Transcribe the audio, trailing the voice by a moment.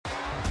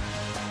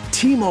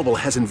T-Mobile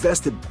has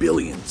invested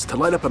billions to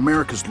light up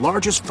America's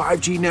largest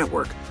 5G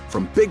network,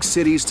 from big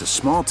cities to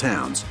small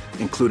towns,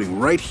 including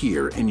right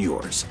here in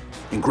yours.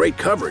 And great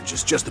coverage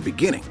is just the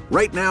beginning.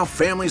 Right now,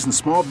 families and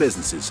small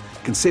businesses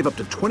can save up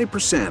to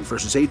 20%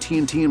 versus AT&T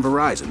and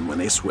Verizon when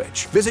they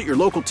switch. Visit your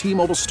local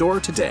T-Mobile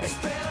store today.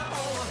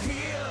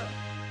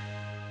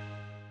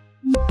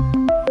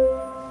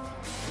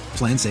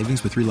 Plan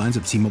savings with 3 lines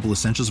of T-Mobile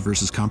Essentials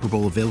versus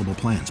comparable available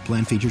plans.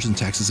 Plan features and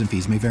taxes and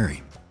fees may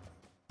vary.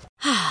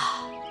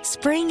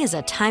 Spring is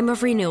a time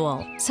of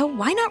renewal, so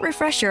why not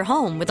refresh your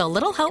home with a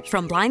little help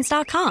from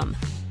Blinds.com?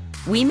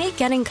 We make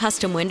getting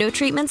custom window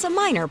treatments a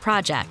minor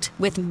project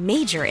with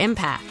major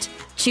impact.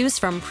 Choose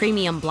from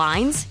premium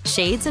blinds,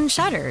 shades, and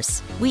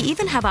shutters. We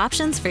even have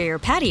options for your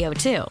patio,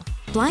 too.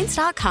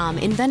 Blinds.com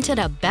invented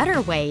a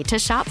better way to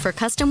shop for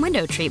custom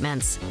window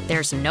treatments.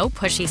 There's no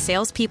pushy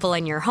salespeople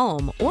in your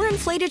home or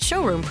inflated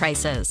showroom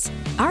prices.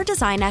 Our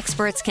design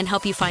experts can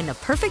help you find the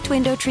perfect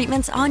window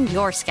treatments on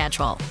your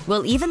schedule.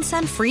 We'll even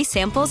send free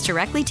samples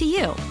directly to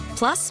you.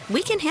 Plus,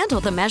 we can handle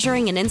the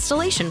measuring and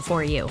installation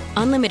for you.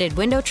 Unlimited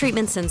window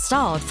treatments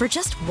installed for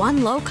just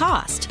one low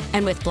cost.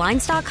 And with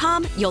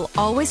Blinds.com, you'll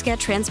always get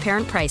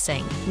transparent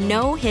pricing.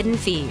 No hidden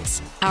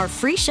fees. Our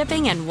free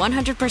shipping and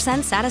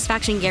 100%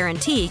 satisfaction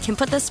guarantee can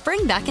put the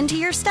spring back into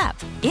your step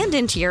and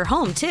into your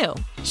home, too.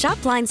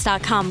 Shop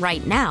Blinds.com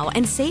right now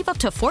and save up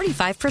to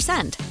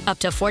 45%. Up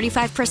to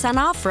 45%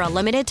 off for a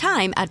limited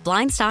time at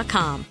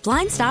Blinds.com.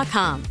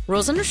 Blinds.com.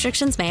 Rules and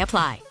restrictions may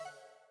apply.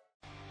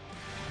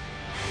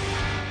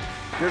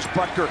 Here's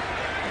Butker.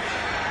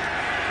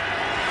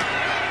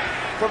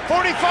 From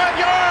 45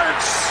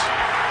 yards.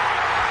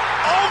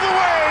 All the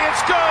way.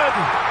 It's good.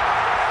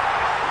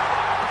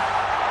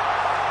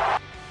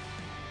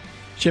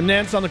 Jim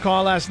Nantz on the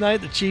call last night.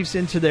 The Chiefs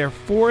into their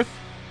 4th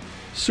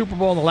Super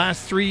Bowl in the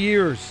last 3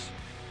 years.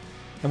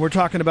 And we're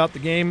talking about the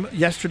game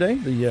yesterday,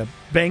 the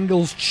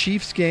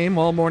Bengals-Chiefs game,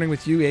 all morning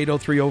with you,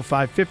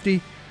 803-0550.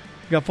 We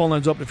got phone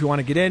lines open if you want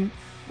to get in.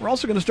 We're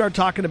also going to start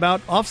talking about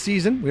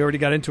off-season. We already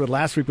got into it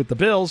last week with the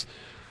Bills,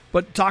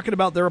 but talking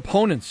about their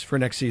opponents for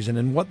next season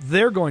and what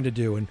they're going to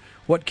do and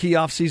what key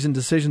off-season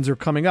decisions are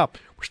coming up.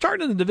 We're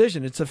starting in the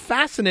division. It's a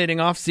fascinating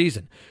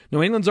off-season.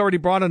 New England's already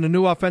brought in a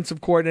new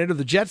offensive coordinator.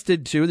 The Jets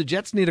did too. The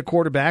Jets need a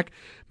quarterback.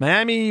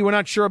 Miami, we're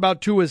not sure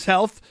about Tua's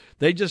health.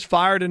 They just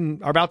fired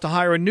and are about to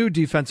hire a new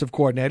defensive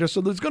coordinator.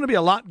 So there's going to be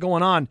a lot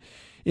going on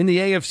in the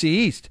AFC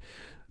East.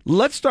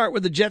 Let's start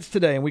with the Jets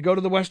today, and we go to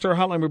the Western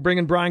Hotline. We bring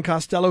in Brian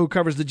Costello, who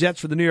covers the Jets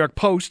for the New York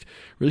Post.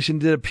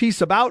 Recently did a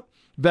piece about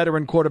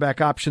veteran quarterback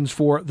options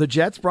for the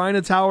Jets. Brian,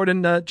 it's Howard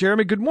and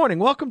Jeremy. Good morning.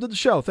 Welcome to the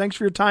show. Thanks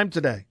for your time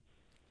today.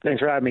 Thanks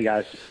for having me,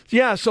 guys.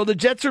 Yeah, so the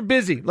Jets are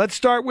busy. Let's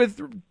start with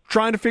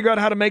trying to figure out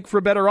how to make for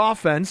a better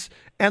offense.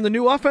 And the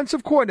new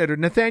offensive coordinator,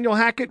 Nathaniel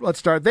Hackett, let's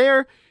start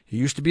there. He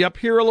used to be up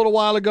here a little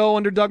while ago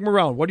under Doug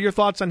Marrone. What are your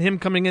thoughts on him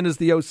coming in as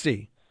the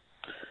OC?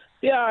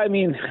 Yeah, I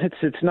mean,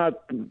 it's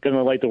not going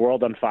to light the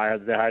world on fire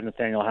that they hired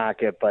Nathaniel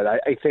Hackett, but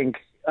I think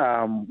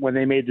when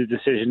they made the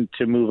decision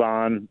to move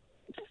on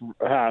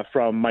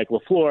from Mike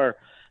LaFleur,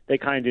 they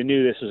kind of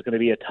knew this was going to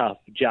be a tough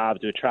job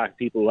to attract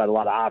people who had a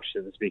lot of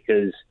options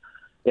because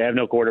they have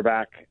no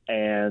quarterback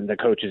and the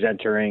coach is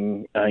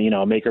entering,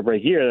 a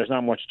make-or-break year. There's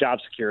not much job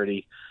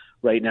security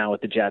right now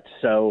with the Jets.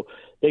 So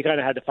they kind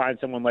of had to find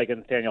someone like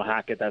Nathaniel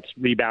Hackett that's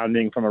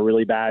rebounding from a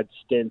really bad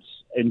stint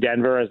in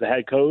Denver as the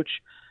head coach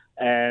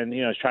and,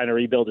 is trying to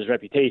rebuild his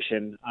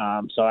reputation.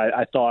 So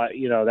I thought,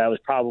 that was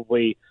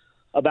probably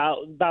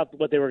about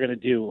what they were going to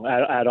do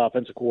at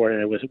offensive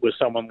coordinator was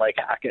someone like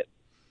Hackett.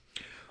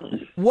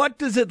 What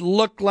does it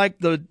look like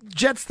the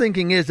Jets'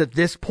 thinking is at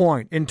this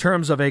point in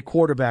terms of a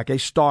quarterback, a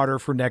starter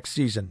for next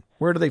season?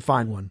 Where do they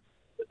find one?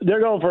 They're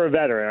going for a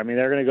veteran. I mean,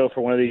 they're going to go for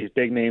one of these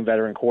big-name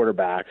veteran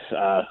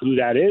quarterbacks. Who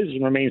that is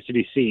remains to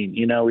be seen.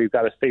 We've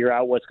got to figure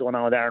out what's going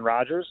on with Aaron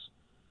Rodgers.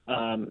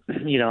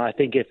 I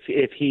think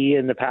if he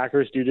and the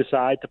Packers do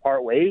decide to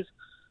part ways,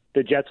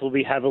 the Jets will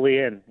be heavily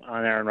in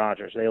on Aaron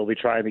Rodgers. They will be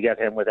trying to get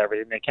him with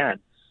everything they can.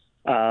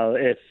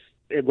 If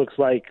it looks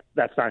like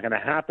that's not going to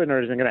happen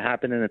or isn't going to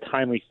happen in a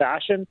timely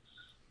fashion,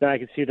 then I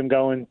could see them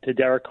going to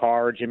Derek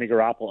Carr or Jimmy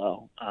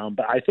Garoppolo.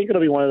 But I think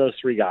it'll be one of those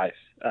three guys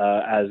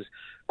as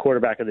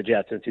quarterback of the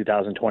Jets in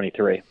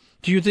 2023.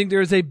 Do you think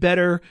there's a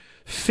better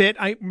fit?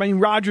 I mean,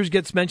 Rodgers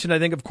gets mentioned, I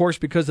think, of course,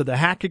 because of the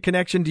Hackett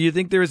connection. Do you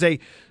think there is a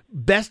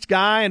best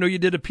guy? I know you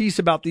did a piece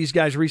about these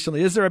guys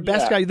recently. Is there a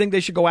best guy you think they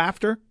should go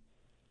after?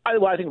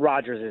 I think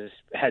Rodgers is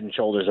head and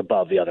shoulders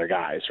above the other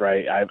guys,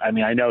 right? I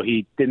mean, I know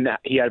he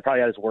probably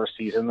had his worst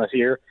season this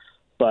year,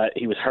 but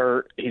he was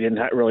hurt. He didn't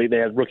really. They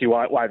had rookie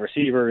wide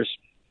receivers.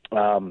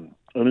 And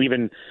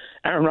even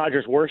Aaron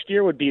Rodgers' worst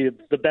year would be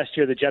the best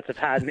year the Jets have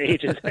had in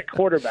ages at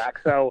quarterback.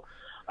 So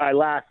I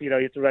laugh. I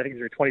think he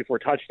threw 24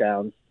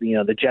 touchdowns.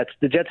 The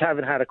Jets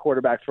haven't had a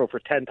quarterback throw for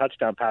 10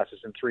 touchdown passes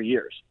in 3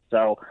 years.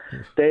 So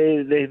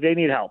they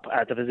need help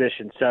at the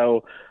position.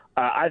 So.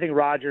 I think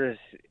Rodgers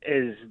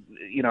is,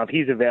 if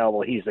he's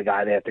available, he's the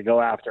guy they have to go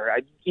after.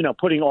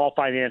 Putting all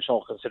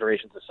financial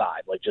considerations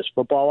aside, like just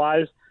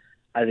football-wise,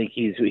 I think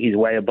he's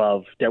way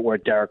above where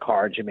Derek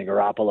Carr and Jimmy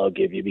Garoppolo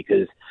give you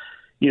because,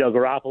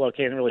 Garoppolo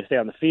can't really stay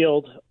on the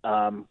field.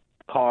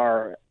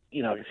 Carr,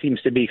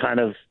 seems to be kind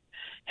of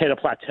hit a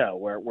plateau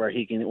where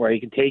he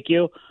can take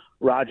you.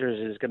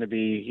 Rodgers is going to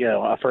be,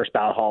 a first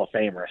ballot Hall of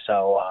Famer.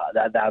 So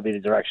that would be the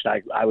direction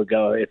I would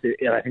go. And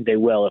I think they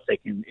will if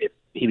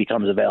he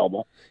becomes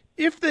available.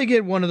 If they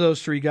get one of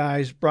those three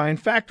guys, Brian,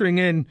 factoring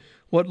in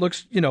what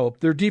looks,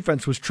 their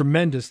defense was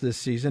tremendous this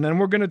season, and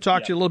we're going to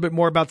talk to you a little bit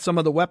more about some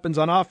of the weapons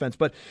on offense.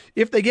 But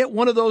if they get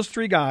one of those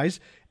three guys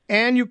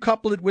and you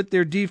couple it with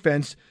their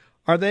defense,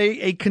 are they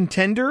a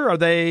contender? Are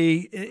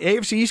they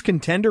AFC East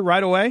contender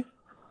right away?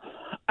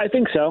 I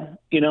think so.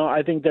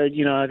 I think they're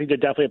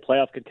definitely a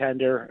playoff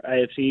contender.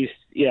 AFC East,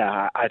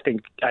 yeah, I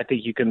think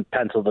you can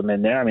pencil them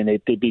in there. I mean,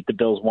 they beat the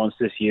Bills once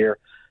this year.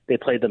 They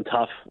played them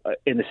tough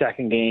in the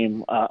second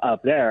game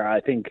up there.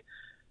 I think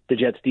the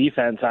Jets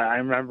defense, I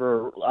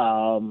remember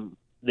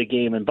the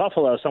game in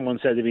Buffalo, someone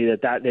said to me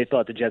that they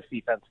thought the Jets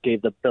defense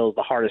gave the Bills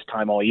the hardest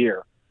time all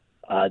year,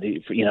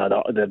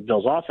 the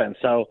Bills offense.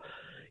 So,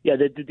 yeah,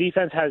 the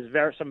defense has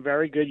some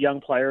very good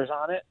young players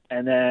on it.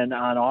 And then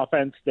on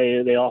offense,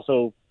 they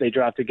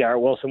drafted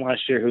Garrett Wilson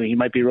last year, who he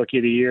might be Rookie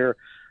of the Year.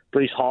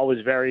 Breece Hall was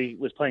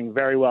playing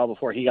very well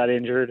before he got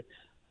injured.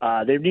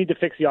 They need to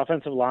fix the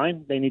offensive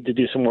line. They need to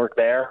do some work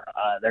there.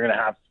 They're going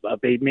to have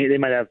they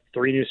might have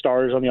 3 new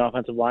starters on the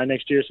offensive line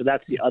next year. So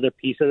that's the other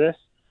piece of this,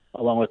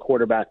 along with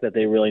quarterback, that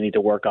they really need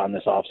to work on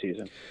this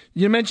offseason.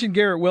 You mentioned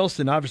Garrett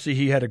Wilson. Obviously,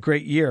 he had a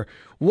great year.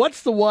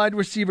 What's the wide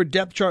receiver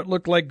depth chart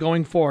look like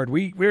going forward?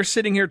 We're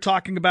sitting here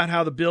talking about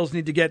how the Bills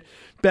need to get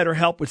better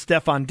help with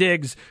Stephon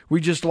Diggs. We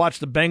just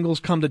watched the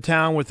Bengals come to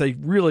town with a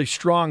really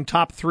strong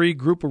top 3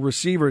 group of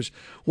receivers.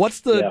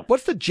 What's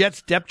the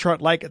Jets depth chart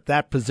like at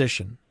that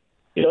position?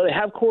 They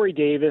have Corey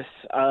Davis,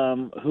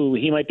 who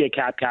he might be a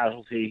cap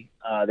casualty.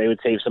 They would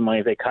save some money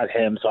if they cut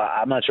him, so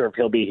I'm not sure if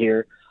he'll be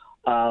here.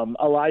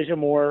 Elijah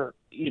Moore,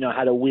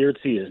 had a weird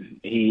season.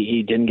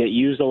 He didn't get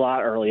used a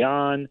lot early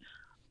on.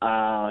 He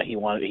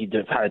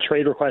had a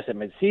trade request at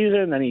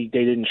midseason, then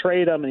they didn't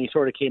trade him, and he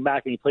sort of came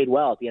back and he played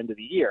well at the end of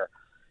the year.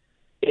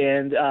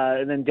 And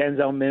then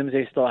Denzel Mims,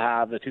 they still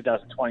have the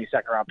 2020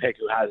 second-round pick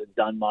who hasn't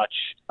done much.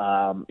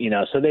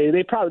 So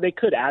they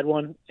could add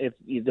one if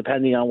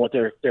depending on what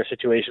their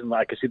situation.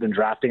 I could see them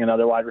drafting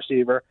another wide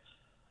receiver.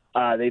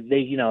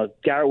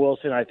 Garrett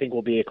Wilson, I think,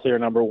 will be a clear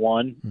number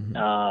one.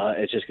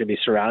 Mm-hmm. It's just going to be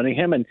surrounding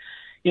him. And,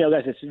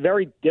 guys, it's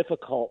very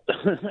difficult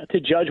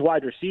to judge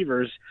wide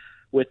receivers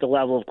with the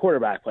level of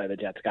quarterback play the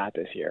Jets got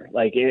this year.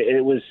 Like,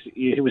 it was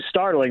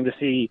startling to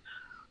see,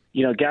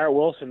 Garrett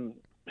Wilson.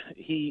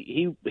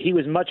 He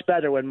was much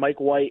better when Mike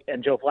White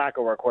and Joe Flacco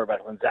were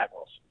quarterback than Zach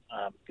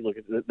Wilson. If you look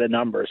at the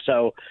numbers.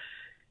 So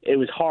it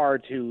was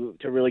hard to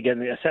really get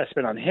an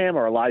assessment on him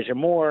or Elijah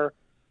Moore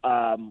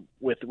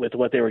with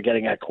what they were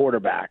getting at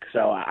quarterback.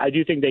 So I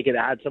do think they could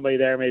add somebody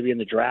there maybe in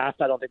the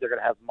draft. I don't think they're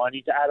going to have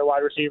money to add a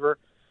wide receiver,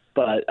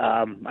 but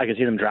I can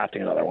see them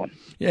drafting another one.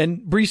 And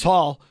Breece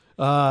Hall,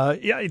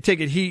 I take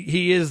it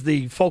he is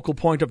the focal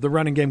point of the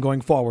running game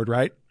going forward,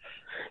 right?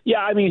 Yeah,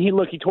 I mean,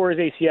 he tore his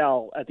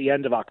ACL at the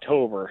end of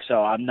October,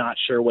 so I'm not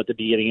sure what the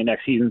beginning of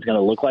next season is going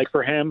to look like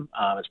for him.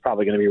 It's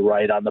probably going to be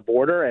right on the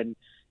border, and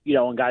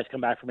when guys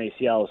come back from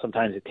ACL,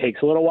 sometimes it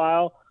takes a little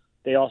while.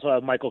 They also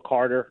have Michael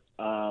Carter,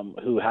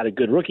 who had a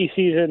good rookie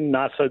season,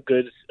 not so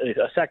good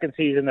a second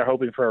season. They're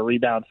hoping for a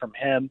rebound from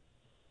him.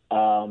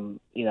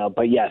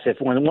 But yes,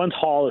 once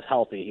Hall is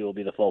healthy, he will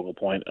be the focal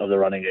point of the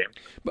running game.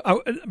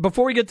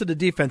 Before we get to the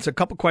defense, a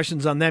couple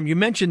questions on them. You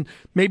mentioned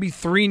maybe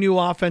 3 new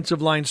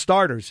offensive line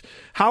starters.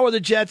 How are the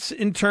Jets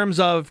in terms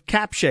of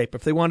cap shape,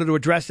 if they wanted to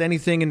address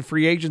anything in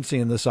free agency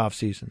in this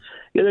offseason?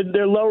 Yeah,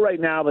 they're low right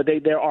now, but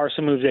there are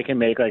some moves they can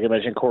make. Like I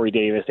mentioned, Corey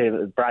Davis,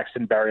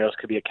 Braxton Berrios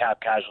could be a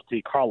cap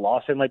casualty. Carl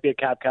Lawson might be a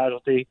cap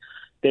casualty.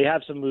 They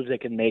have some moves they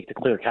can make to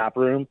clear cap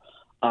room.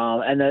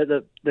 And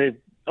the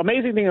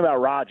amazing thing about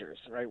Rodgers,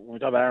 right, when we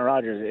talk about Aaron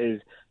Rodgers,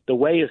 is the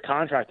way his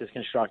contract is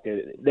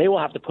constructed, they will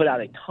have to put out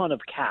a ton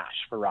of cash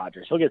for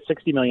Rodgers. He'll get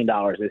 $60 million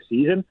this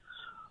season,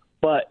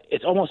 but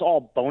it's almost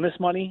all bonus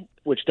money,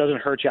 which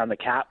doesn't hurt you on the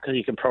cap because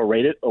you can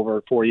prorate it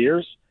over 4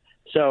 years.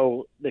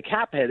 So the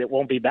cap hit, it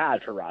won't be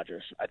bad for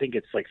Rodgers. I think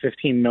it's like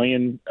 $15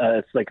 million.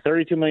 It's like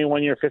 $32 million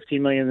 1 year, $15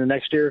 million the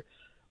next year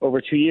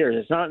over 2 years.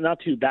 It's not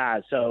too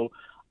bad. So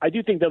I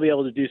do think they'll be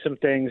able to do some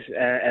things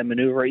and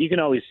maneuver. You can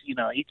always, you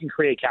can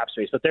create cap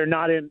space, but they're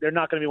not going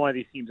to be one of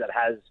these teams that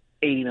has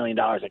 $80 million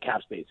of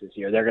cap space this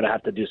year. They're going to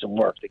have to do some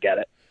work to get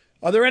it.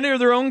 Are there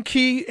any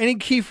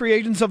key free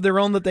agents of their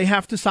own that they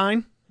have to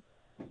sign?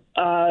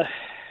 The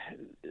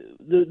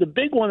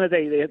big one that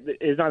they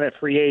is not a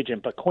free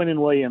agent, but Quinnen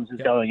Williams is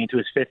going into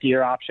his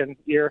 5th-year option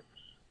year,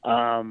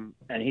 and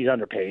he's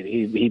underpaid.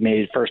 He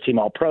made first-team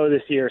All-Pro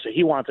this year, so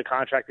he wants a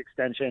contract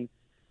extension.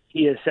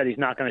 He has said he's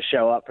not going to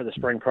show up for the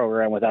spring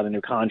program without a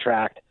new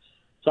contract.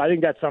 So I think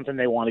that's something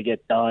they want to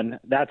get done.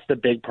 That's the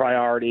big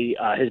priority.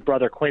 His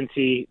brother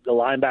Quincy, the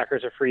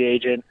linebacker's a free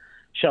agent.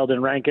 Sheldon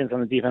Rankins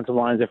on the defensive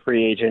line is a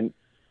free agent.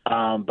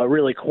 But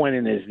really,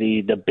 Quinnen is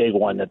the big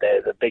one,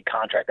 the big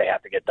contract they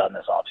have to get done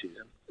this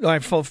offseason. All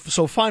right,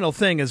 so final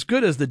thing, as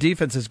good as the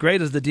defense, as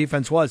great as the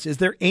defense was, is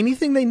there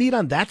anything they need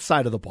on that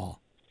side of the ball?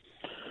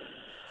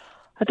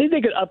 I think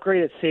they could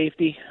upgrade at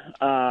safety.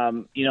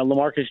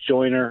 LaMarcus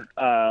Joyner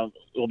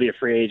will be a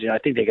free agent. I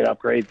think they could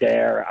upgrade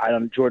there.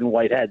 Jordan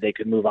Whitehead they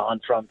could move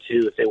on from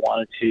too if they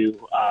wanted to.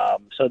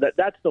 So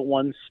that's the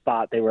one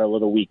spot they were a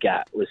little weak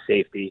at was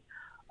safety.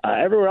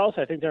 Everywhere else,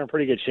 I think they're in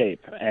pretty good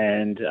shape.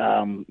 And,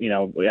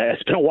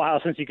 it's been a while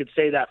since you could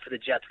say that for the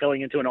Jets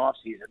going into an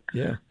offseason.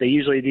 Yeah. They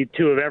usually need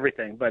two of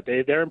everything, but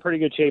they're in pretty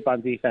good shape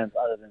on defense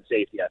other than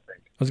safety, I think.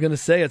 I was going to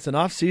say, it's an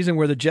offseason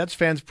where the Jets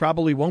fans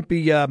probably won't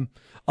be a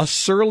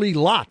surly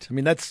lot. I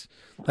mean, that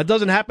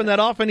doesn't happen that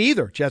often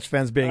either, Jets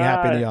fans being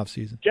happy in the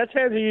offseason. Jets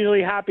fans are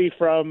usually happy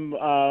from,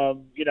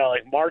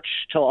 March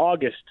till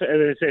August.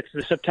 It's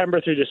the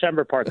September through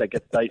December part that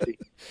gets dicey.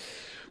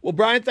 Well,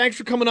 Brian, thanks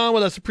for coming on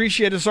with us.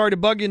 Appreciate it. Sorry to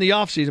bug you in the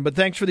offseason, but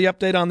thanks for the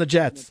update on the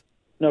Jets.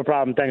 No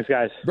problem. Thanks,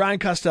 guys. Brian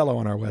Costello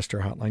on our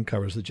Western Hotline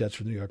covers the Jets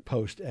for the New York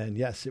Post. And,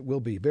 yes, it will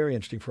be very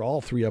interesting for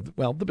all three of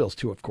the Bills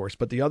too, of course,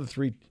 but the other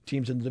three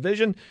teams in the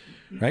division,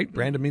 right?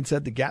 Brandon Beane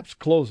said the gap's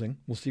closing.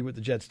 We'll see what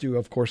the Jets do.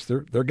 Of course, they're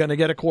going to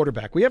get a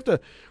quarterback.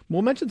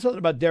 We'll mention something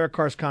about Derek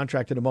Carr's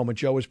contract in a moment.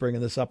 Joe was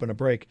bringing this up in a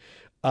break,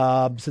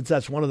 since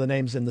that's one of the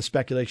names in the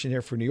speculation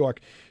here for New York.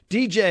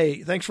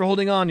 DJ, thanks for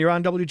holding on. You're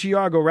on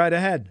WGR. Go right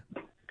ahead.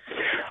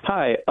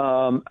 Hi.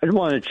 I just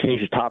wanted to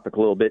change the topic a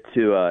little bit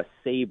to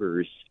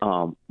Sabres.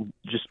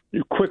 Just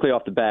quickly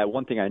off the bat,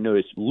 one thing I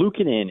noticed,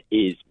 Luukkonen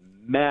is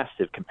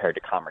massive compared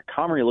to Comrie.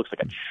 Comrie looks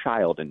like a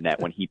child in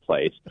net when he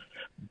plays.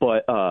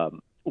 But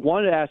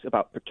wanted to ask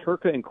about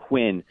Peterka and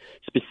Quinn,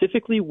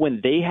 specifically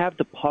when they have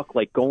the puck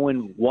like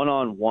going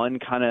one-on-one,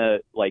 kind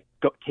of like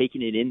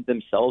taking it in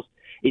themselves.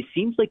 It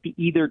seems like they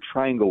either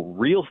try and go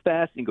real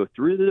fast and go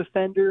through the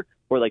defender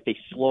or like they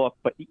slow up.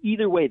 But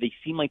either way, they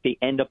seem like they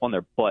end up on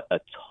their butt a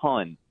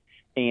ton.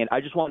 And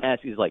I just want to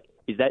ask you,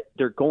 is that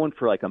they're going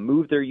for like a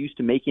move they're used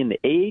to making in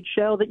the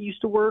AHL that used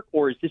to work?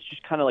 Or is this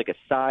just kind of like a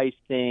size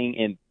thing?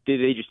 And do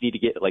they just need to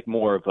get like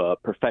more of a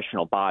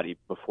professional body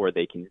before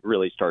they can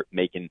really start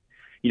making,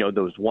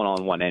 those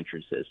one-on-one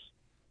entrances?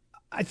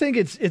 I think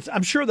it's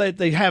I'm sure that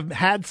they have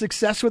had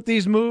success with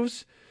these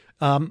moves.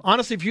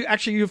 Honestly,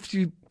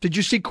 did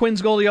you see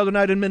Quinn's goal the other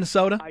night in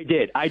Minnesota? I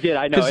did.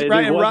 I know.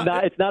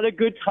 It's not a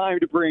good time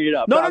to bring it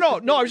up. No.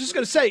 I was just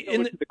going to say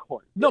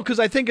because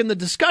I think in the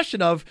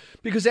discussion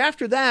because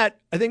after that,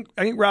 I think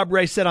Rob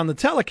Ray said on the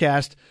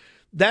telecast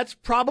that's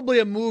probably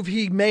a move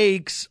he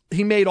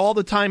made all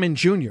the time in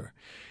junior.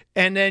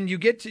 And then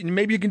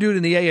maybe you can do it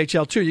in the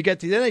AHL too. You get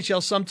to the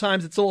NHL,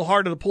 sometimes it's a little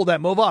harder to pull that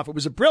move off. It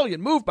was a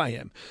brilliant move by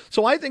him.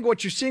 So I think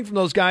what you're seeing from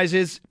those guys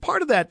is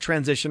part of that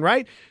transition,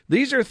 right?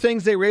 These are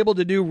things they were able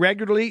to do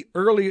regularly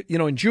early,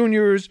 in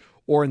juniors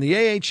or in the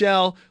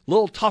AHL. A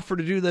little tougher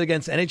to do that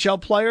against NHL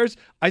players.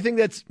 I think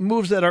that's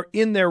moves that are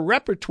in their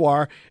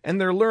repertoire, and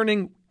they're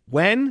learning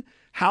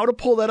how to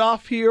pull that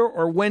off here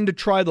or when to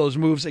try those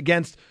moves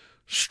against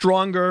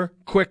stronger,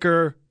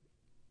 quicker,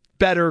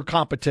 better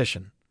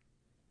competition.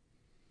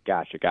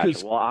 Gotcha.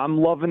 Well, I'm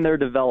loving their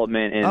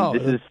development,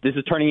 and this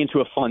is turning into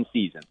a fun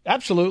season.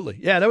 Absolutely.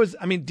 Yeah, that was.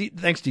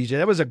 Thanks, DJ.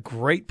 That was a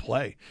great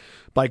play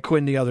by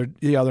Quinn the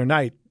other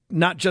night.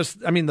 Not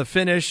just, the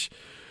finish,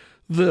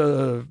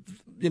 the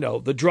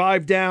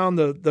drive down,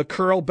 the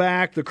curl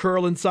back, the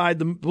curl inside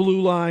the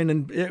blue line,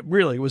 and it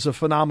really was a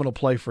phenomenal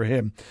play for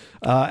him.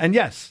 And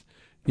yes,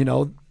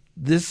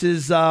 this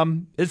is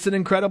it's an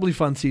incredibly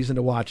fun season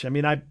to watch.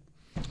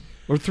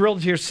 We're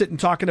thrilled here sitting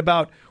talking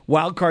about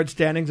wild card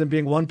standings and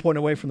being 1 point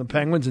away from the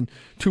Penguins and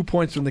 2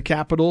 points from the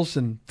Capitals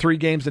and 3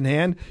 games in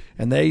hand.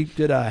 And they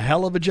did a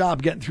hell of a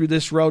job getting through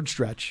this road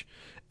stretch.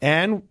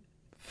 And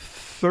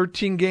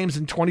 13 games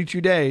in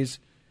 22 days,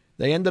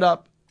 they ended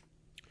up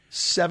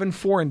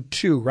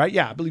 7-4-2, right?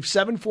 Yeah, I believe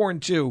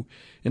 7-4-2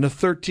 in a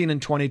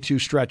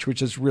 13-22 stretch,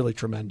 which is really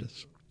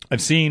tremendous.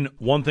 I've seen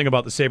one thing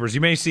about the Sabres.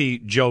 You may see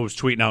Joe's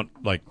tweeting out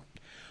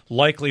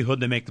likelihood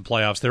they make the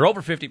playoffs. They're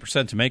over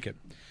 50% to make it.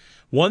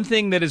 One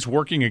thing that is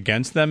working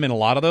against them in a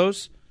lot of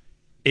those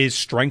is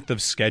strength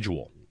of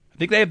schedule. I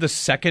think they have the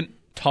second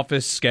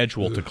toughest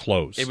schedule to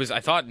close. It was,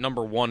 I thought,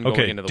 number one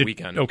going into the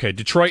weekend. Okay,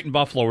 Detroit and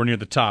Buffalo were near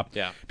the top.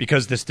 Yeah.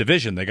 Because this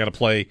division, they got to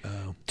play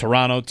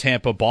Toronto,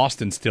 Tampa,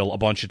 Boston still a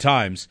bunch of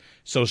times.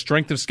 So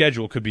strength of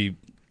schedule could be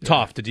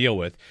tough to deal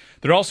with.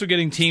 They're also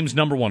getting teams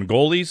number one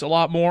goalies a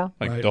lot more.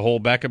 The whole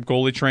backup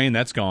goalie train,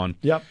 that's gone.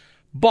 Yep.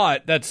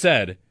 But that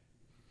said,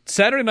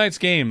 Saturday night's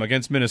game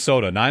against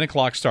Minnesota, 9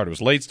 o'clock start. It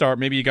was late start.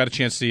 Maybe you got a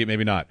chance to see it,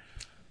 maybe not.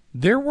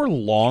 There were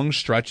long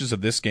stretches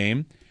of this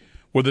game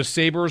where the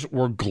Sabres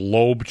were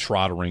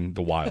globe-trottering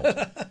the Wild.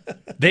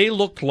 They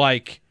looked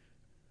like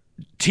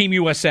Team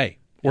USA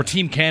or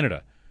Team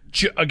Canada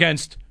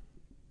against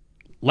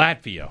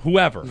Latvia,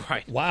 whoever.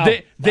 Right. Wow.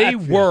 They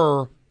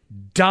were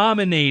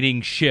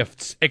dominating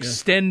shifts,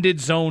 extended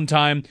zone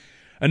time,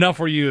 enough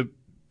where you're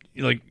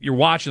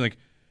watching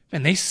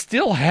and they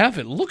still have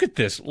it. Look at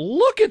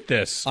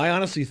this. I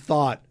honestly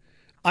thought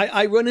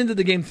I run into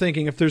the game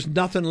thinking if there's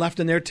nothing left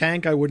in their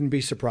tank, I wouldn't be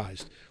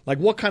surprised. Like,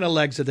 what kind of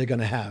legs are they going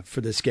to have for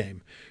this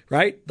game,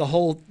 right?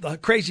 The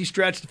crazy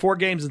stretch, the 4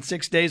 games in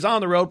 6 days on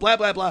the road, blah,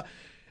 blah, blah.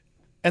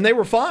 And they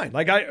were fine.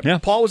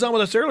 Paul was on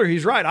with us earlier.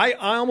 He's right.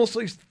 I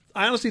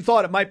honestly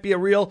thought it might be a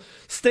real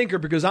stinker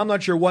because I'm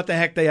not sure what the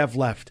heck they have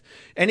left.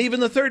 And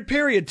even the third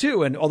period,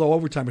 too, and although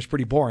overtime was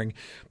pretty boring,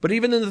 but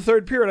even in the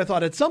third period, I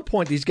thought at some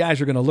point these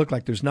guys are going to look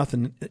like there's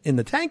nothing in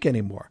the tank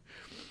anymore.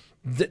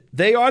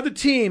 They are the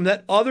team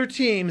that other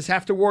teams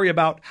have to worry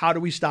about. How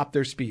do we stop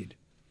their speed?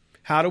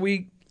 How do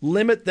we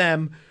limit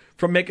them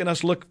from making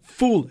us look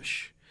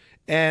foolish?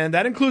 And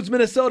that includes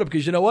Minnesota,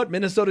 because you know what?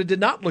 Minnesota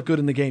did not look good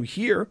in the game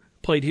here,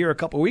 played here a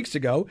couple of weeks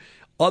ago.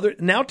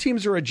 Now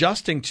teams are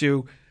adjusting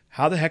to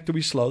how the heck do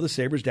we slow the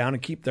Sabres down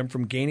and keep them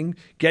from getting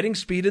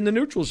speed in the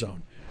neutral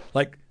zone?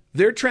 Like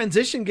their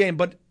transition game,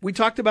 but we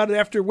talked about it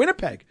after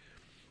Winnipeg.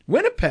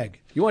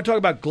 Winnipeg, you want to talk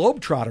about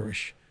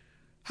globetrotterish?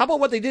 How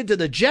about what they did to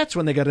the Jets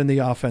when they got in the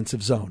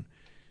offensive zone?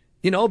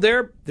 You know,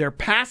 their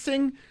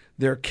passing,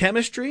 their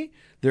chemistry,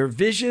 their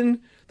vision,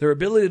 their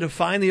ability to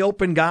find the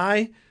open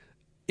guy.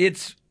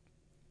 It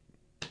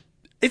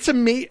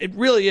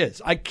really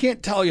is. I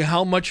can't tell you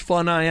how much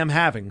fun I am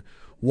having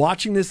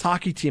watching this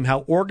hockey team,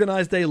 how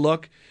organized they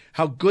look,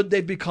 how good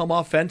they've become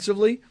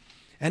offensively,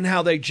 and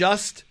how they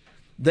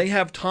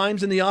have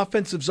times in the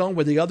offensive zone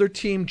where the other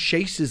team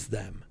chases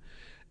them.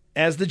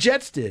 As the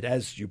Jets did,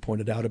 as you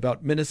pointed out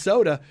about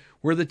Minnesota,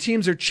 where the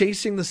teams are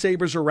chasing the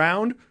Sabres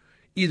around,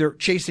 either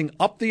chasing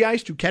up the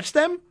ice to catch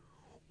them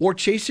or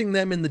chasing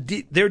them in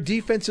their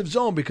defensive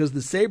zone because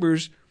the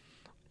Sabres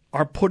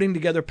are putting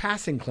together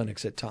passing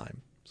clinics at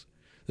times.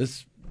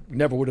 This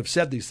never would have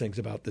said these things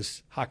about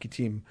this hockey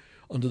team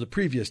under the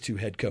previous 2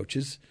 head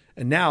coaches,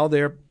 and now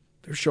they're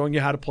showing you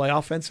how to play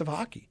offensive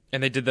hockey.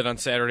 And they did that on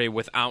Saturday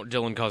without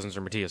Dylan Cousins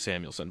or Mattias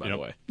Samuelsson, by the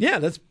way. Yeah,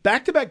 that's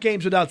back-to-back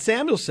games without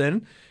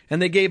Samuelsson,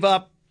 and they gave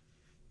up,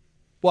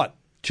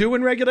 2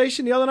 in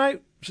regulation the other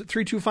night? Was it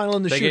 3-2 final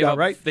in the shootout,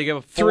 right? They gave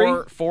up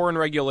four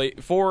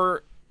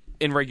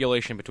in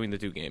regulation between the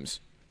 2 games.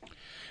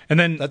 And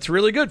then that's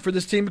really good for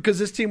this team because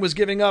this team was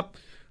giving up,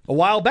 a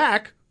while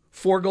back,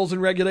 4 goals in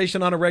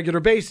regulation on a regular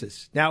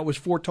basis. Now it was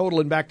 4 total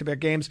in back-to-back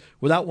games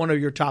without one of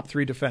your top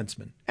 3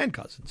 defensemen, and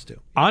Cousins, too.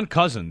 On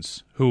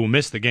Cousins, who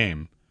missed the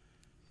game,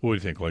 what do you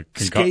think? Like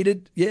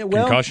skated? Yeah,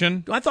 well,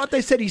 concussion? I thought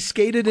they said he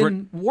skated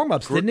in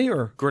warm-ups, didn't he?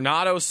 Or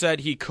Granato said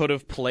he could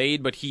have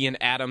played, but he and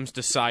Adams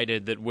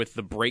decided that with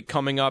the break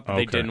coming up,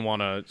 they didn't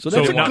want to. So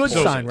that's a good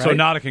sign, right? So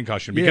not a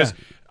concussion because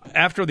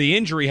after the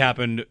injury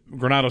happened,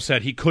 Granato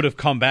said he could have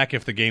come back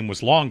if the game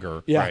was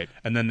longer, right?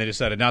 And then they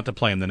decided not to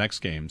play him the next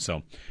game.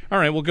 So, all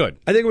right, well, good.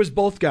 I think it was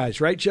both guys,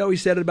 right, Joe? He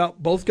said it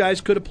about both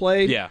guys could have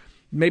played. Yeah.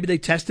 Maybe they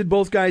tested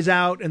both guys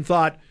out and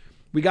thought,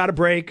 we got a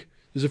break.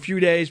 There's a few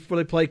days before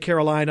they play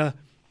Carolina.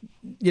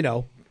 You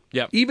know,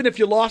 even if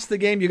you lost the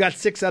game, you got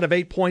 6 out of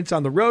 8 points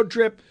on the road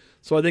trip.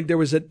 So I think there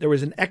was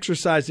an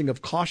exercising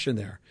of caution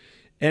there.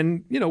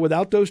 And, you know,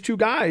 without those 2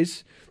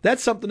 guys,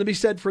 that's something to be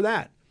said for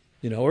that.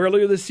 You know,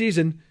 earlier this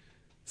season,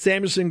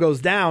 Samuelsson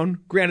goes down.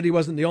 Granted, he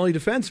wasn't the only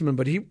defenseman,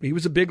 but he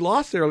was a big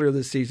loss earlier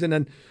this season.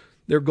 And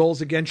their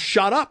goals against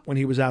shot up when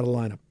he was out of the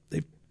lineup.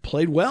 They've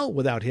played well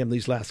without him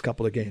these last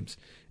couple of games.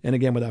 And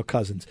again, without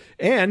Cousins.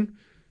 And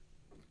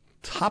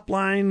top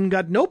line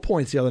got no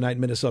points the other night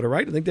in Minnesota,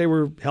 right? I think they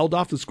were held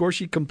off the score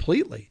sheet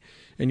completely.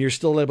 And you're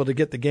still able to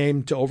get the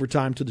game to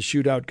overtime, to the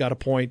shootout, got a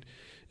point.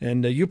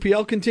 And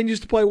UPL continues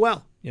to play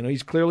well. You know,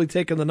 he's clearly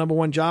taken the number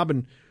 1 job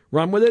and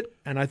run with it.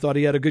 And I thought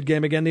he had a good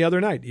game again the other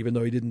night, even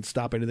though he didn't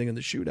stop anything in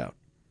the shootout.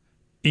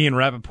 Ian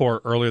Rappaport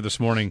earlier this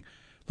morning,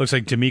 looks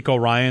like D'Amico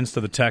Ryans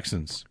to the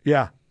Texans.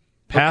 Yeah.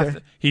 Path.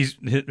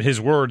 Okay.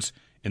 His words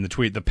in the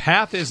tweet, the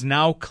path is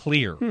now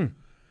clear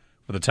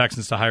for the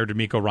Texans to hire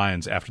D'Amico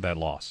Ryans after that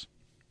loss.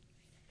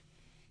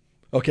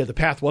 Okay, the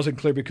path wasn't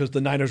clear because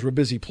the Niners were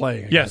busy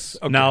playing. Yes,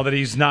 okay. Now that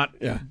he's not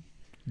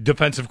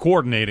defensive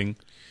coordinating,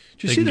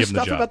 did you see the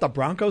stuff about the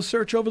Broncos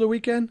search over the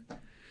weekend?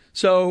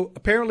 So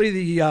apparently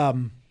the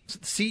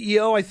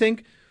CEO, I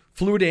think,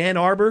 flew to Ann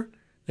Arbor.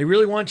 They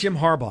really want Jim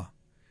Harbaugh.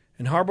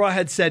 And Harbaugh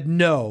had said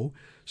no.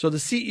 So the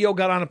CEO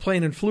got on a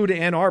plane and flew to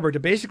Ann Arbor to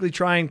basically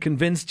try and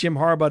convince Jim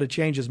Harbaugh to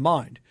change his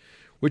mind,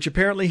 which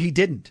apparently he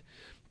didn't.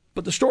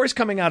 But the story's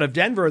coming out of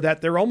Denver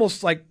that they're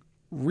almost like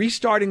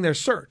restarting their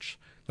search.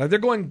 Like they're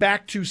going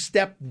back to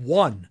step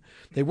 1.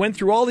 They went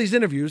through all these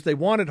interviews. They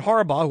wanted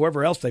Harbaugh,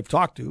 whoever else they've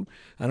talked to.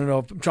 I don't know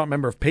I'm trying to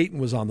remember if Peyton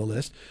was on the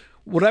list.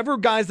 Whatever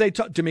guys they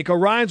talked, D'Amico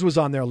Ryans was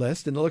on their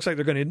list, and it looks like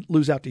they're going to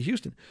lose out to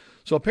Houston.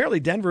 So apparently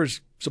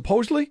Denver's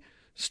supposedly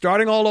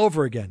starting all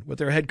over again with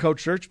their head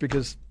coach search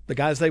because the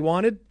guys they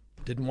wanted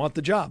didn't want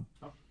the job.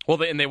 Well,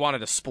 they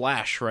wanted a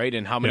splash, right?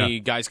 And how many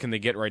guys can they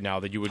get right now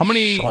that you would How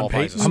many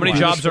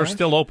jobs are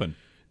still open?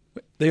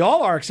 They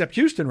all are except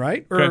Houston,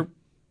 right? Or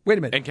wait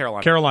a minute. And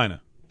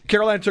Carolina.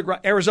 Carolina took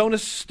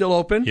Arizona's still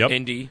open. Yep.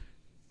 Indy,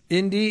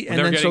 and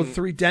then so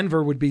 3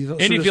 Denver would be.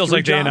 Indy feels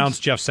like they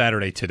announced Jeff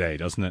Saturday today,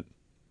 doesn't it?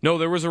 No,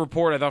 there was a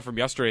report I thought from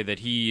yesterday that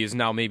he is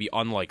now maybe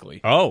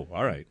unlikely. Oh,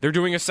 all right. They're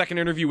doing a second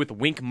interview with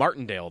Wink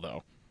Martindale,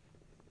 though.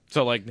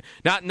 So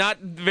not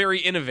very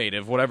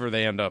innovative. Whenever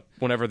they end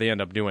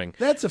up doing.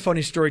 That's a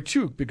funny story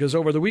too, because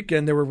over the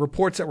weekend there were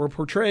reports that were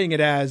portraying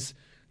it as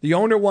the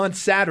owner wants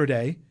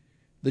Saturday,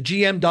 the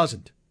GM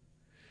doesn't,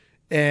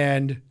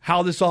 and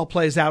how this all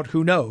plays out,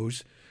 who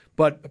knows?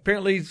 But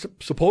apparently,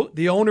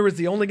 the owner is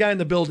the only guy in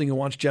the building who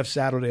wants Jeff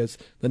Saturday as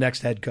the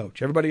next head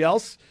coach. Everybody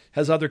else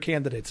has other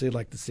candidates they'd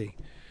like to see.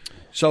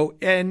 So,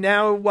 and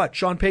now what?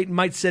 Sean Payton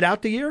might sit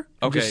out the year?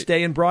 Okay. Just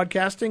stay in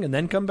broadcasting and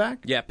then come back?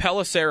 Yeah,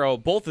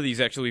 Pelissero, both of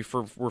these actually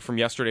were from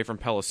yesterday from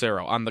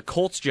Pelissero. On the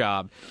Colts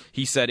job,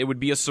 he said it would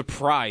be a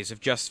surprise if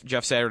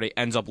Jeff Saturday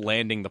ends up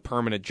landing the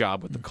permanent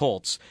job with the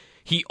Colts.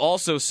 He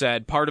also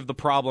said part of the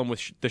problem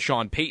with the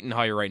Sean Payton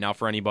hire right now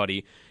for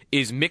anybody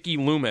is Mickey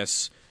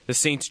Loomis, the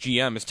Saints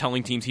GM, is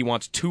telling teams he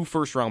wants 2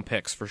 first-round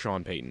picks for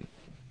Sean Payton.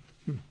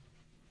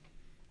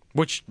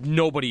 Which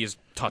nobody is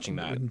touching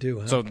that. Wouldn't do,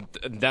 huh? So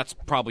that's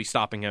probably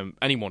stopping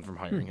anyone from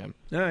hiring him.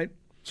 All right.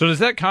 So does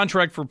that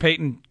contract for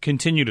Payton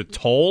continue to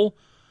toll,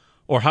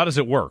 or how does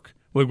it work?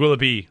 Will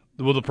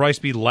the price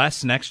be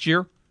less next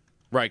year?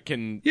 Right?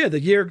 The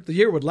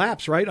year would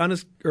lapse, right?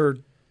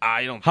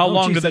 I don't. How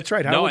long? That's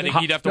right. I think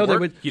he'd have to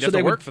work. He'd have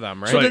to work for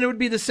them, right? So then it would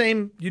be the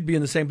same. You'd be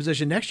in the same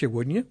position next year,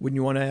 wouldn't you? Wouldn't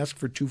you want to ask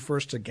for 2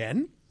 firsts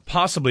again?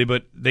 Possibly,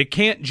 but they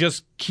can't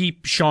just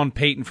keep Sean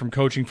Payton from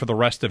coaching for the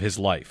rest of his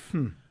life.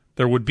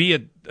 There would be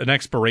an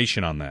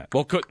expiration on that.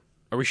 Well,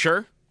 are we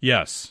sure?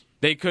 Yes.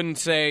 They couldn't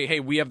say, "Hey,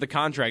 we have the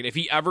contract. If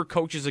he ever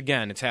coaches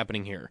again, it's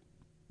happening here."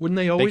 Wouldn't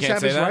they always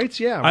have his rights?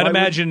 Yeah. I'd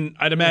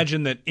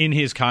imagine that in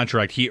his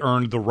contract he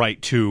earned the right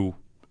to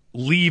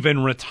leave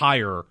and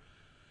retire,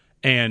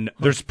 and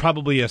there's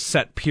probably a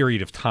set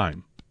period of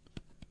time.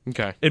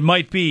 Okay. It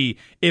might be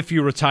if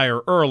you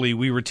retire early,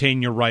 we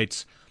retain your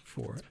rights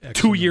for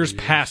 2 years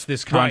past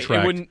this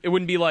contract. Right. It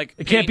wouldn't be like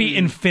it can't be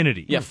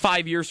infinity. Yeah,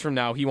 5 years from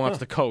now he wants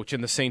to coach,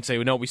 and the Saints say,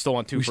 "No, we still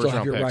want 2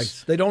 first-round picks."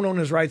 Rights. They don't own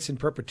his rights in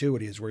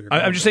perpetuity, is where you're.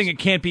 I'm just saying it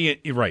can't be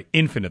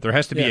infinite. There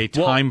has to be a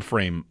time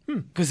frame.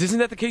 Because isn't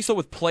that the case though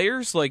with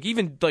players? Like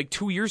even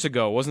 2 years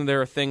ago, wasn't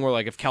there a thing where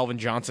if Calvin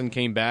Johnson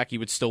came back, he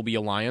would still be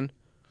a Lion?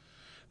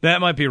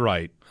 That might be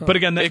right, but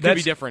again, it could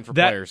be different for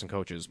players and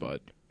coaches. But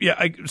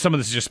yeah, some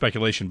of this is just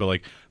speculation. But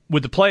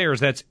with the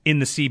players, that's in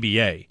the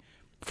CBA.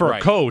 For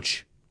a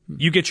coach,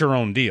 you get your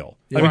own deal.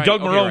 Yeah. I mean,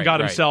 Doug Marrone got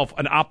himself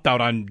an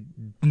opt-out on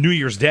New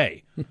Year's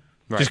Day.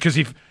 Just because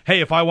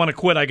if I want to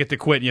quit, I get to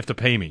quit and you have to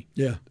pay me.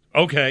 Yeah.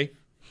 Okay.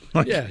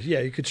 Yeah,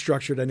 you could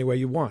structure it any way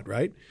you want,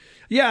 right?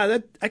 Yeah,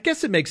 I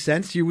guess it makes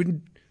sense. You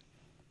wouldn't.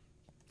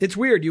 It's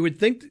weird. You would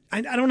think,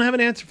 I don't have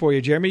an answer for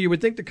you, Jeremy. You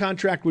would think the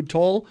contract would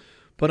toll,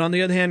 but on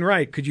the other hand,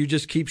 right, could you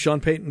just keep Sean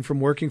Payton from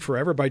working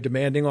forever by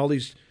demanding all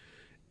these?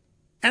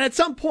 And at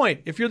some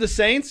point, if you're the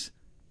Saints,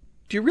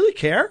 do you really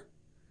care?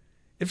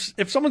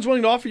 If someone's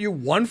willing to offer you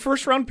 1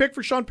 first-round pick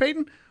for Sean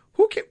Payton,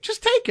 who can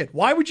just take it?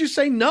 Why would you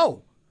say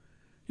no?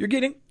 You're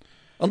getting,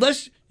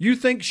 unless you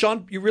think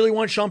you really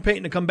want Sean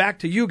Payton to come back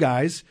to you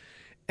guys,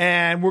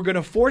 and we're going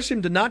to force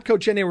him to not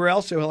coach anywhere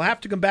else, so he'll have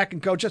to come back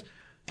and coach us.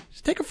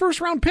 Just take a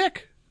first-round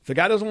pick. If the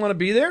guy doesn't want to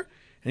be there,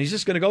 and he's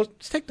just going to go,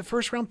 just take the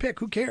first-round pick.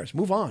 Who cares?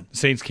 Move on. The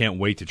Saints can't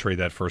wait to trade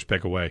that first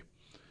pick away.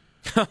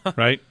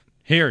 Right?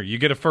 Here, you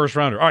get a first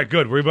rounder. All right,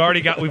 good. We've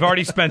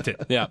already spent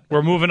it. Yeah.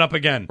 We're moving up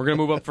again. We're going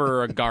to move up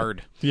for a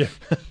guard. Yeah.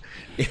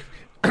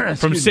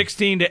 From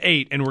 16 to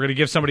 8, and we're going to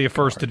give somebody a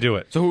first to do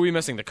it. So who are we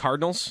missing? The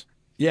Cardinals?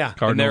 Yeah.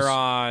 And they're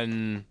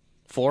on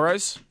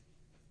Flores?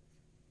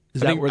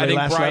 Is that where they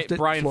last left it?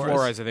 Brian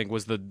Flores, I think,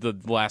 was the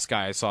last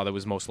guy I saw that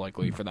was most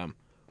likely for them.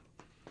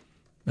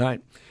 All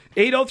right.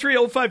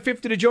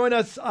 803-0550 to join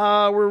us.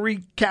 We're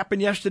recapping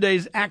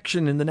yesterday's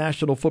action in the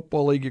National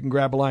Football League. You can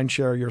grab a line,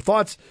 share your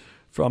thoughts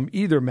from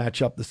either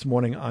matchup this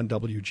morning on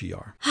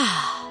WGR.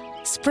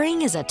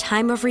 Spring is a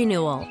time of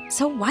renewal,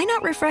 so why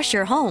not refresh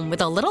your home with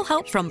a little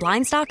help from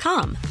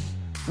Blinds.com?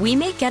 We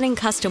make getting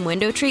custom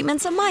window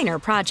treatments a minor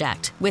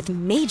project with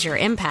major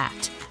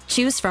impact.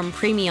 Choose from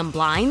premium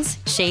blinds,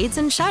 shades,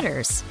 and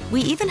shutters. We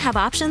even have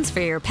options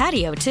for your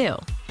patio, too.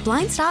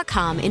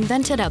 Blinds.com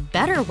invented a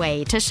better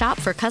way to shop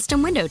for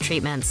custom window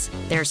treatments.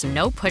 There's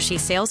no pushy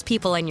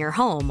salespeople in your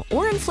home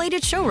or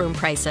inflated showroom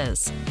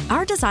prices.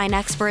 Our design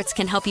experts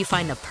can help you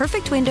find the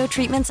perfect window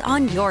treatments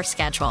on your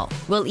schedule.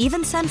 We'll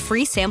even send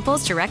free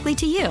samples directly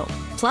to you.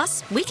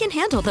 Plus, we can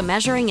handle the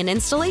measuring and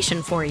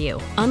installation for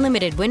you.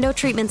 Unlimited window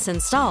treatments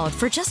installed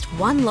for just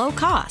one low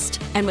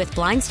cost. And with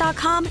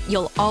Blinds.com,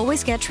 you'll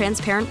always get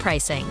transparent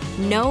pricing.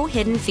 No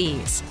hidden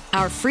fees.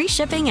 Our free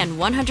shipping and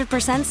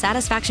 100%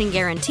 satisfaction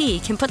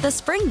guarantee can put the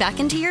spring back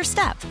into your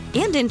step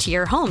and into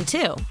your home,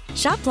 too.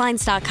 Shop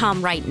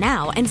Blinds.com right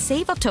now and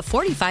save up to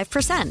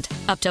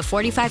 45%. Up to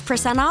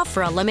 45% off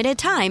for a limited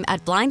time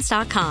at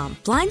Blinds.com.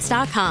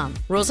 Blinds.com.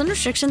 Rules and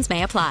restrictions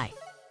may apply.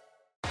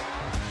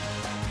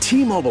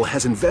 T-Mobile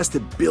has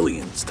invested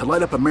billions to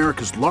light up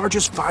America's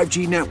largest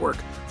 5G network,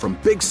 from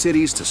big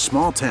cities to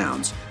small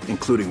towns,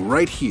 including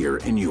right here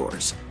in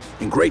yours.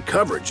 And great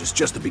coverage is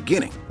just the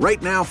beginning. Right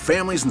now,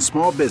 families and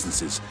small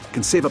businesses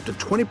can save up to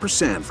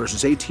 20%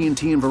 versus AT&T and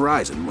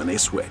Verizon when they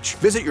switch.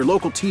 Visit your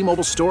local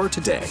T-Mobile store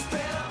today.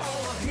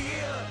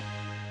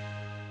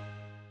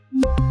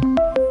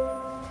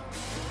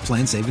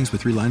 Plan savings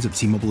with 3 lines of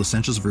T-Mobile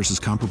Essentials versus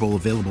comparable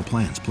available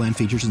plans. Plan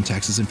features and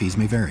taxes and fees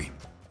may vary.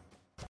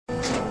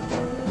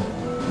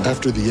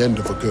 After the end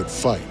of a good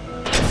fight,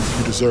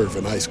 you deserve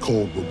an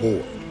ice-cold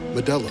reward.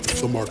 Modelo is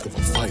the mark of a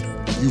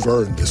fighter. You've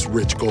earned this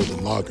rich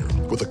golden lager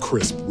with a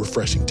crisp,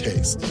 refreshing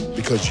taste.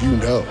 Because you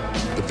know,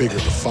 the bigger the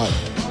fight,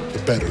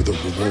 the better the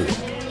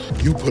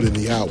reward. You put in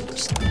the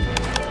hours,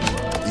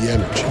 the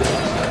energy,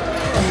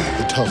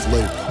 the tough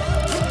labor.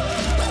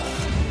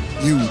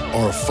 You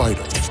are a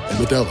fighter,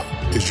 and Modelo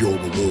is your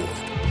reward.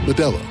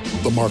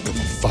 Modelo, the mark of a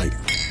fighter.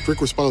 Drink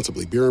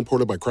responsibly. Beer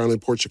imported by Crown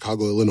Imports,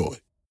 Chicago,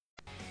 Illinois.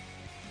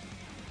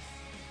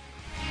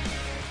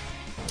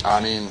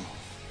 I mean,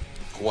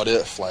 what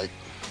if?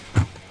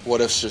 What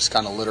ifs just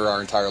kind of litter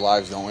our entire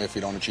lives, don't we, if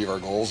we don't achieve our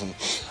goals? And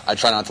I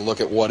try not to look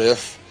at what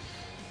if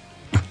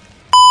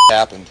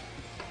happened.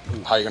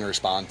 How are you going to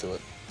respond to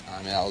it? I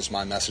mean, that was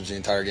my message the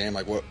entire game.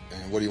 Like, what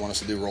do you want us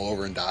to do, roll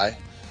over and die?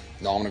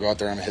 No, I'm going to go out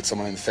there and I'm going to hit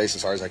someone in the face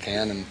as hard as I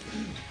can. And,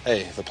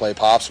 hey, if the play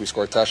pops, we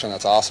score a touchdown,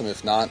 that's awesome.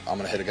 If not, I'm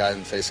going to hit a guy in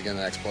the face again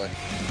the next play.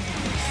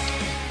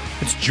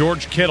 It's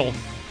George Kittle.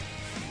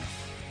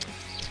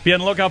 Be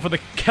on the lookout for the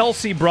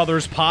Kelsey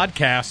Brothers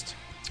podcast.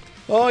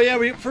 Oh,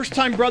 yeah,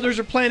 first-time brothers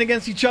are playing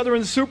against each other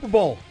in the Super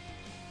Bowl.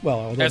 Well,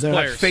 although as they're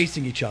players. not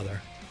facing each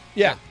other.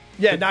 Yeah,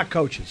 not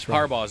coaches.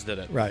 Right. Harbaugh's did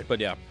it. Right.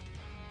 But, yeah.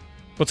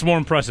 What's more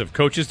impressive,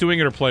 coaches doing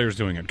it or players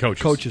doing it?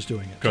 Coaches. Coaches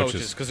doing it.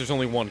 Coaches, because there's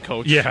only one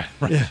coach. Yeah,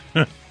 right.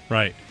 Yeah.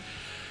 Right.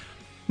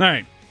 All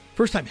right.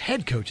 First-time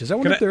head coaches. I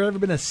wonder if there have ever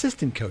been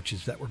assistant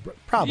coaches that were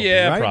probably,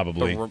 Yeah, right?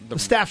 probably. The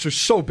staffs are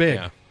so big.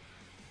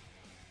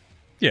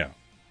 Yeah.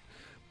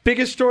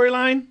 Biggest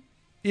storyline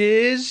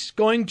is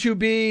going to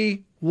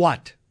be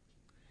what?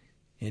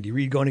 Andy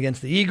Reid going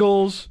against the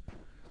Eagles.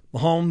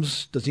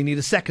 Mahomes, does he need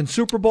a second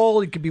Super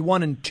Bowl? He could be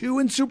 1 and 2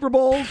 in Super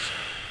Bowls.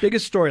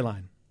 Biggest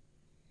storyline.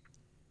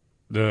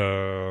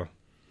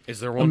 Is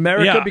there one?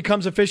 America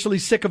becomes officially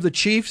sick of the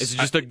Chiefs. Is it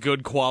just a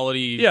good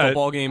quality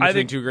football game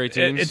between two great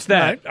teams? It's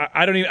that. Right.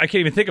 I can't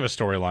even think of a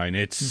storyline.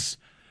 It's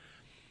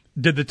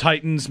did the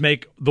Titans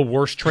make the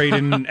worst trade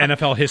in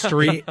NFL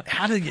history?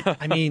 How did you?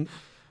 I mean,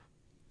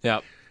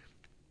 yeah.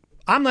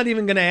 I'm not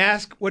even going to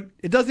ask what.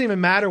 It doesn't even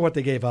matter what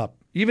they gave up.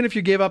 Even if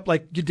you gave up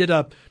like you did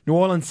a New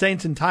Orleans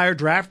Saints entire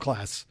draft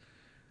class.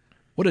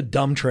 What a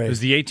dumb trade. It was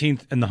the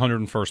 18th and the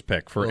 101st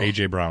pick for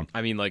A.J. Brown.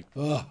 I mean, like...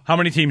 How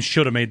many teams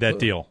should have made that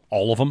deal?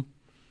 All of them?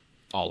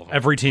 All of them.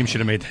 Every team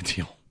should have made that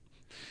deal.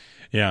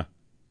 Yeah.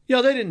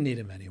 Yeah, they didn't need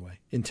him anyway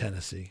in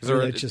Tennessee.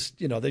 They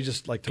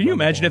just like to. Can you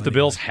imagine if the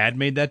Bills had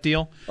made that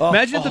deal?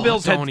 Imagine if the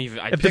Bills had...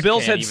 If the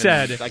Bills had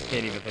said... I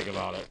can't even think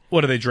about it.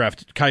 What do they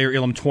draft? Kyer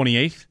Elam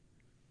 28th?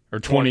 Or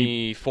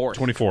 24th.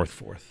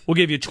 24th. We'll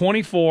give you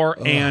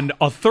 24 and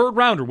a third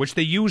rounder, which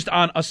they used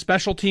on a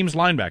special teams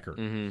linebacker.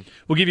 Mm-hmm.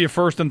 We'll give you a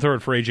first and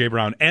third for A.J.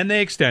 Brown. And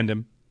they extend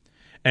him.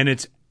 And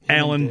it's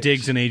Allen,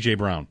 Diggs, and A.J.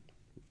 Brown.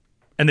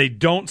 And they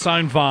don't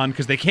sign Vaughn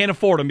because they can't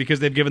afford him because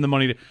they've given the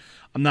money to...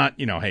 I'm not,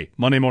 hey,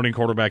 Monday morning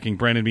quarterbacking,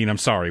 Brandon Beane, I'm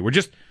sorry. We're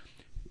just...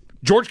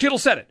 George Kittle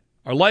said it.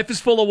 Our life is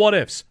full of what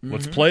ifs. Mm-hmm.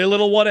 Let's play a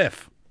little what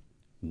if.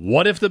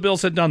 What if the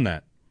Bills had done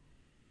that?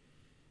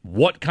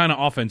 What kind of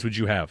offense would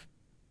you have?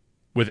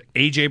 With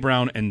A.J.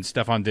 Brown and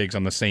Stephon Diggs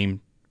on the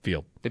same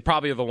field. They'd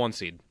probably have the 1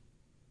 seed.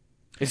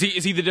 Is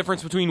he the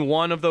difference between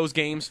one of those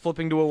games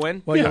flipping to a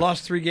win? Well, you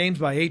lost 3 games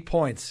by 8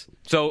 points.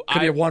 So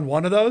could you have won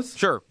one of those?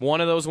 Sure,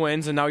 one of those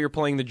wins, and now you're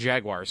playing the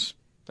Jaguars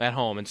at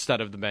home instead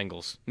of the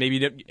Bengals.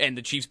 And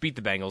the Chiefs beat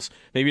the Bengals.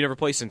 Maybe you never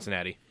play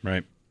Cincinnati.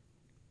 Right.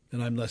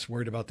 And I'm less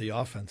worried about the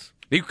offense.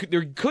 They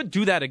could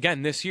do that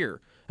again this year.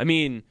 I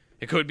mean,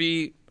 it could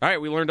be, all right,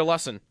 we learned a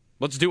lesson.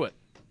 Let's do it.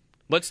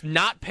 Let's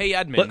not pay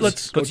Edmonds.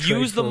 Let's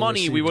use the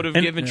money we would have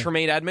given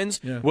Tremaine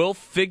Edmonds. Yeah. We'll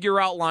figure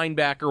out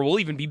linebacker.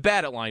 We'll even be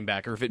bad at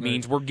linebacker if it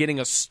means we're getting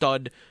a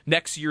stud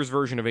next year's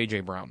version of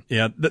A.J. Brown.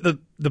 Yeah,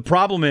 the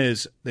problem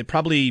is they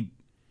probably...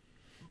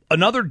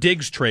 Another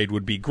Diggs trade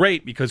would be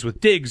great because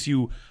with Diggs,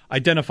 you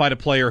identified a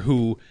player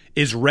who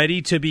is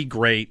ready to be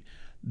great.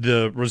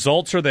 The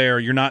results are there.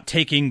 You're not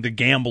taking the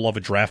gamble of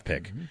a draft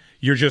pick. Mm-hmm.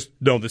 You're just,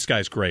 no, this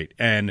guy's great.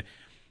 And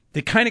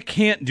they kind of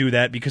can't do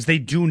that because they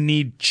do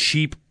need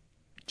cheap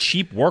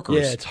workers.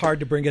 Yeah, it's hard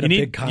to bring in a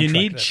big contract. You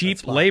need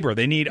cheap labor.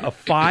 They need a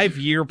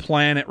 5-year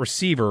plan at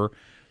receiver,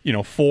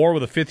 4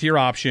 with a 5th-year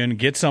option.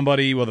 Get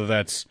somebody, whether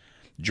that's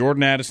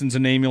Jordan Addison's a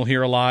name you'll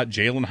hear a lot,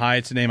 Jalen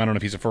Hyatt's a name. I don't know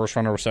if he's a first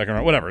runner or a second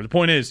runner, whatever. The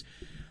point is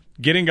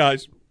getting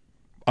guys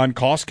on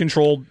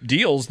cost-controlled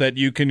deals that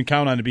you can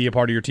count on to be a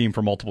part of your team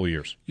for multiple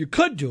years. You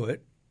could do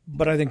it,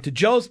 but I think to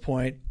Joe's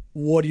point,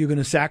 what are you going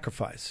to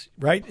sacrifice,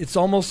 right? It's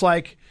almost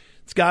like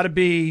it's got to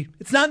be –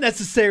 it's not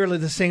necessarily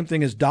the same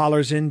thing as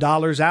dollars in,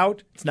 dollars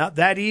out. It's not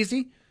that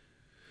easy.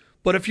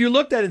 But if you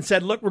looked at it and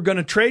said, look, we're going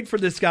to trade for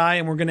this guy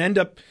and we're going to end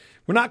up –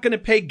 we're not going to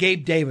pay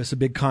Gabe Davis a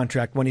big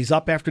contract when he's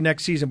up after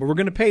next season, but we're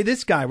going to pay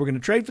this guy. We're going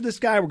to trade for this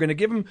guy. We're going to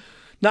give him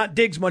not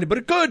Diggs money, but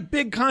a good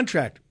big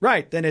contract.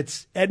 Right. Then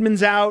it's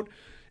Edmonds out,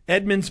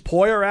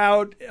 Poyer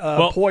out,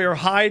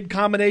 Poyer-Hyde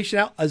combination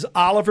out. Is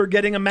Oliver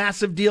getting a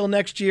massive deal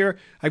next year?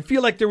 I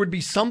feel like there would be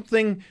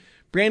something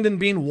Brandon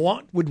Beane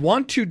would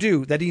want to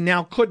do that he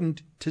now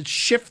couldn't to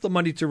shift the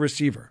money to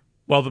receiver?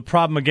 Well, the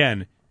problem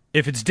again,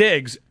 if it's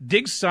Diggs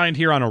signed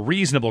here on a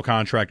reasonable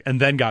contract and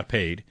then got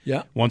paid.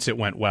 Yeah. Once it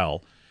went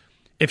well.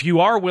 If you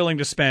are willing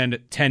to spend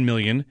 $10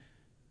 million,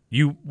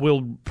 you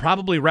will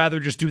probably rather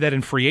just do that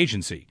in free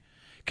agency.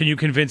 Can you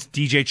convince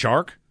DJ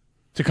Chark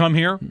to come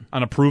here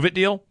on a prove-it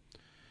deal?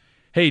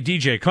 Hey,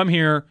 DJ, come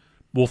here.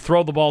 We'll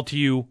throw the ball to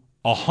you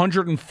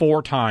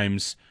 104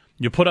 times.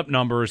 You put up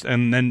numbers,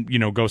 and then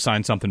go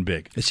sign something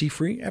big. Is he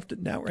free after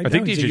now? Right I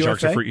think now? DJ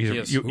Chark's a free.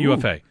 He's a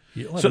UFA.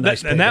 So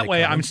that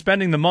way, I'm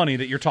spending the money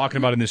that you're talking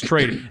about in this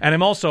trade, and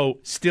I'm also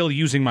still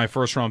using my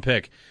first-round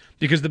pick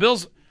because the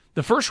Bills,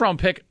 the first-round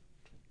pick,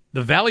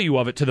 the value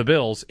of it to the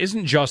Bills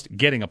isn't just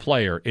getting a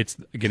player; it's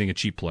getting a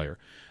cheap player.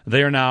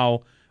 They are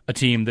now a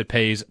team that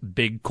pays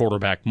big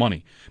quarterback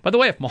money. By the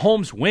way, if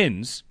Mahomes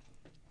wins,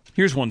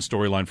 here's one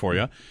storyline for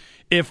you: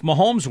 if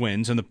Mahomes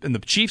wins and the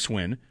Chiefs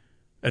win.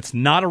 It's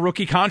not a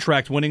rookie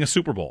contract winning a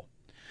Super Bowl.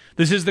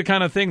 This is the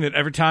kind of thing that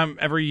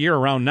every year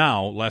around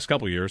now, last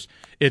couple of years,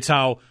 it's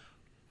how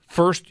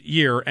first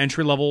year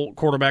entry-level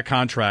quarterback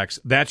contracts,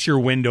 that's your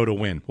window to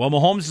win. Well,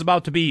 Mahomes is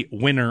about to be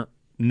winner,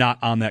 not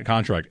on that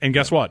contract. And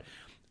guess what?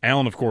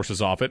 Allen, of course,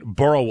 is off it.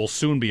 Burrow will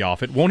soon be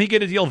off it. Won't he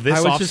get a deal this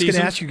offseason? I was just going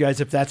to ask you guys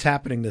if that's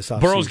happening this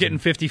offseason. Burrow's getting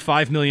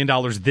 $55 million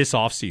this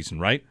offseason,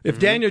 right? If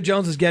Daniel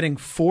Jones is getting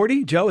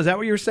 40, Joe, is that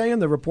what you were saying?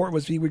 The report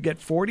was he would get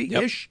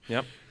 40-ish?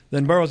 Yep.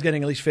 Then Burrow's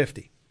getting at least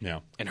 50. Yeah.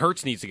 And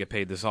Hurts needs to get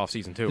paid this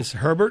offseason, too. Is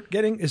Herbert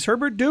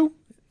due?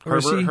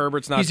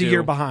 Herbert's not due. He's a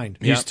year behind.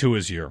 He's to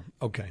his year.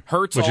 Okay.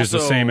 Hurts which also, is the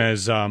same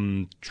as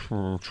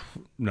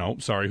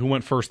who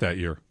went first that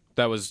year?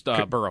 That was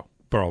Burrow.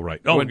 Burrow,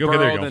 right. Oh,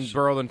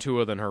 Burrow, then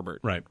Tua, then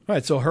Herbert. Right. All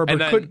right, so Herbert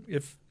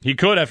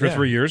could after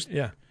 3 years.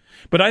 Yeah.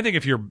 But I think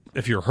if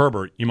you're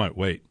Herbert, you might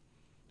wait.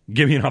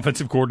 Give me an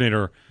offensive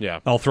coordinator. Yeah.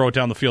 I'll throw it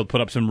down the field,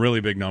 put up some really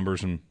big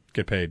numbers, and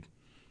get paid.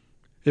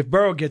 If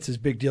Burrow gets his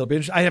big deal,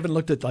 I haven't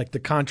looked at the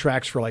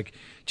contracts for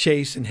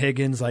Chase and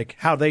Higgins,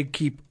 how they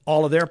keep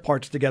all of their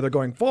parts together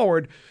going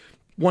forward.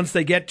 Once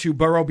they get to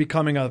Burrow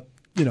becoming a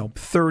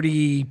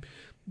 25,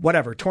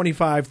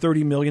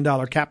 $30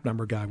 million cap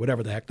number guy,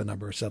 whatever the heck the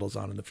number settles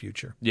on in the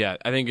future. Yeah,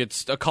 I think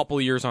it's a couple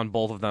of years on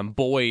both of them.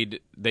 Boyd,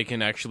 they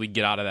can actually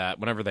get out of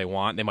that whenever they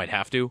want. They might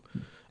have to,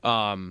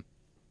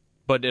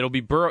 but it'll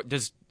be Burrow.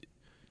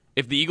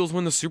 If the Eagles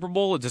win the Super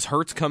Bowl, does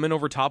Hurts come in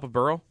over top of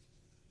Burrow?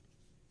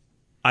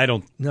 I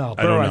don't. No,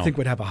 Burrow I think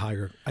would have a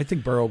higher. I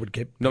think Burrow would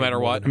get no matter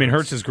what. I mean,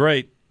 Hurts is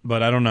great,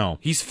 but I don't know.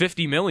 He's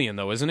 $50 million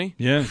though, isn't he?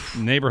 Yeah,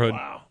 neighborhood.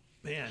 Wow,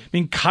 man. I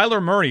mean,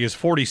 Kyler Murray is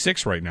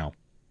 46 right now.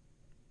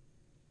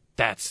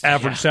 That's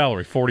average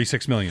salary,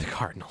 $46 million. The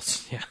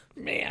Cardinals, yeah,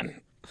 man.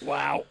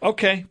 Wow.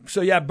 Okay,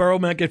 so Burrow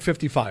might get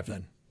 55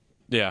 then.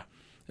 Yeah,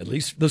 at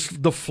least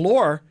the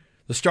floor.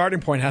 The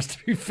starting point has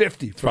to be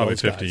 50 for probably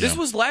those 50. guys. This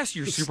was last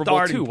year's Super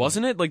Bowl too,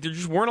 wasn't it? There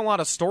just weren't a lot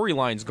of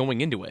storylines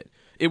going into it.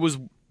 It was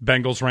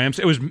Bengals, Rams.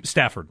 It was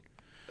Stafford.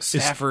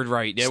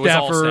 Right. Yeah, it was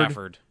all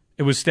Stafford.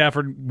 It was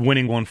Stafford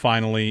winning one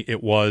finally.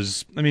 It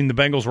was, the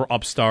Bengals were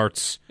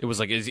upstarts. It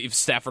was is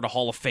Stafford a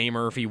Hall of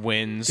Famer if he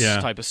wins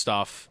type of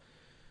stuff.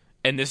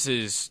 And this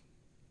is,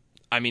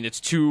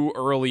 it's too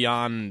early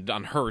on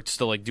Hurts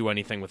to do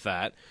anything with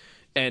that.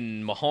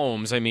 And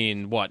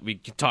Mahomes, we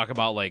could talk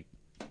about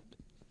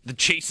the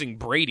chasing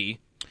Brady,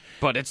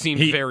 but it seemed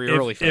very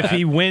early for that.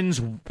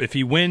 If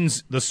he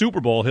wins the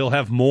Super Bowl, he'll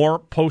have more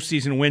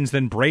postseason wins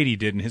than Brady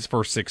did in his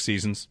first 6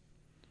 seasons.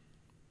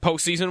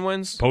 Postseason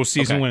wins?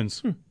 Postseason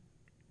wins.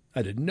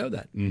 I didn't know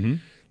that. Mm-hmm.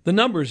 The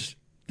numbers.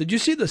 Did you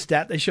see the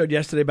stat they showed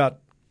yesterday about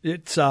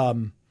it's?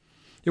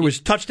 It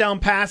was touchdown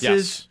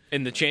passes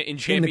in the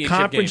championship in the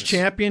conference games.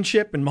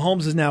 championship, and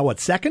Mahomes is now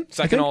second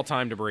all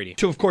time to Brady.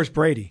 To of course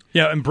Brady.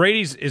 Yeah, and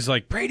Brady's is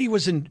Brady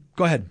was in.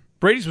 Go ahead.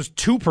 Brady's was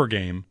 2 per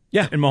game.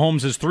 Yeah. And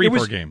Mahomes is 3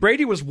 per game.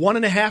 Brady was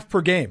 1.5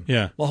 per game.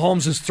 Yeah.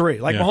 Mahomes is 3.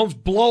 Mahomes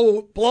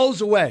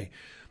blows away.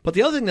 But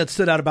the other thing that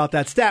stood out about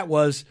that stat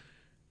was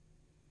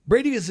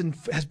Brady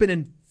has been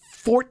in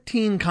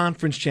 14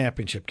 conference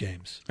championship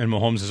games. And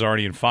Mahomes is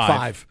already in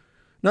 5.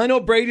 Now, I know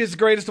Brady is the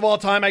greatest of all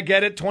time. I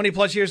get it.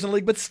 20-plus years in the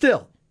league. But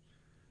still,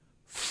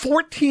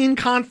 14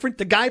 conference.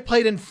 The guy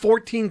played in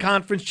 14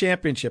 conference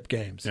championship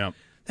games. Yeah.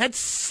 That's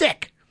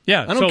sick.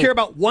 Yeah. I don't care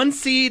about one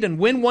seed and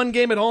win one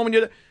game at home.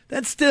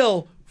 That's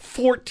still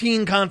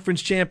 14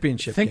 conference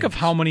championship Think games. of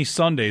how many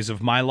Sundays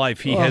of my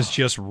life he has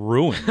just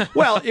ruined.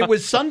 Well, it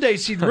was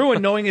Sundays he'd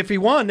ruin, knowing if he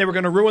won, they were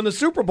going to ruin the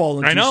Super Bowl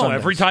in 2 Sundays.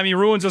 Every time he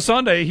ruins a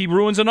Sunday, he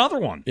ruins another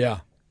one.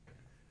 Yeah.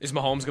 Is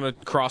Mahomes going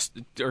to cross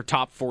or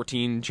top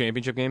 14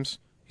 championship games?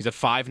 He's at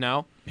 5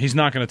 now. He's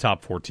not going to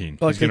top 14.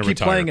 Well, he's if they going to keep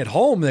retire. playing at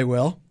home, they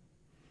will.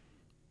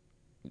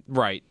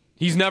 Right.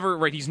 He's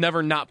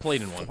never not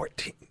played in one.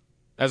 14.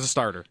 As a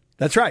starter.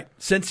 That's right.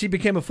 Since he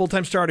became a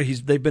full-time starter,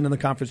 they've been in the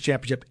conference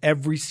championship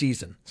every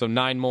season. So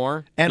 9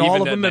 more. And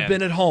all of them have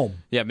been at home.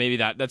 Yeah, maybe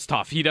that's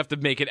tough. He'd have to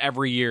make it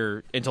every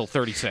year until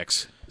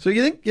 36. So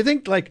you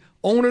think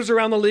owners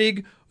around the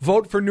league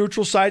vote for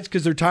neutral sites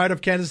because they're tired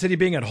of Kansas City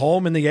being at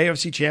home in the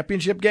AFC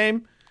Championship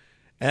game?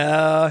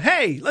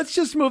 Hey, let's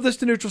just move this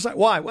to neutral site.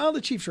 Why? Well,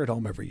 the Chiefs are at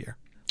home every year.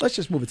 Let's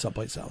just move it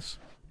someplace else.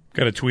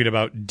 Got a tweet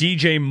about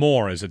DJ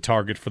Moore as a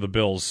target for the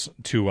Bills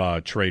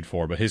to trade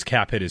for, but his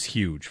cap hit is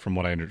huge from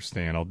what I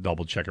understand. I'll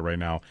double check it right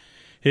now.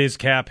 His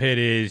cap hit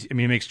is,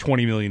 he makes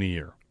 $20 million a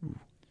year.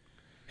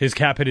 His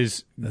cap hit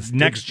is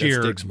next year.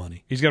 That's Diggs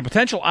money. He's got a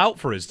potential out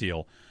for his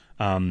deal,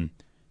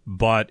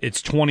 but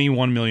it's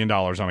 $21 million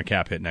on a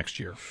cap hit next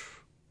year.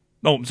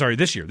 Oh, I'm sorry,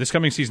 this year. This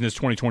coming season is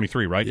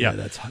 2023, right? Yeah,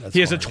 that's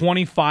he has hard. a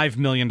 $25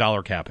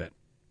 million cap hit.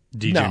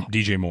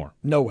 DJ Moore.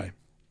 No way.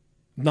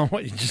 No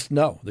way. Just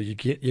no. You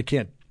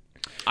can't.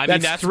 I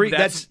mean,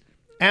 that's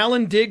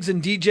Allen Diggs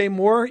and DJ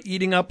Moore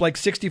eating up like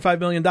 $65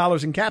 million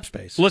in cap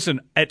space.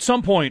 Listen, at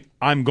some point,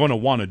 I'm going to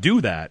want to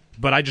do that,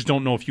 but I just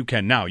don't know if you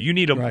can now. You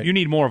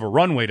need more of a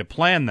runway to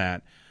plan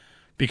that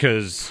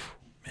because.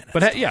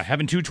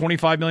 Having two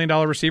 $25 million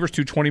receivers,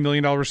 two $20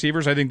 million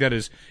receivers, I think that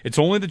is. It's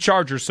only the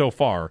Chargers so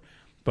far.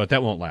 But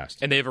that won't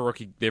last. And they have a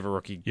rookie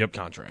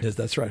contract. Yes,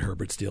 that's right,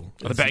 Herbert's deal.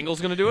 Are the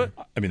Bengals going to do it?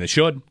 I mean, they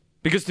should.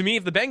 Because to me,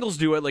 if the Bengals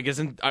do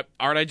it,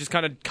 aren't I just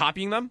kind of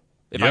copying them?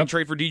 If I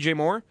trade for DJ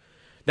Moore,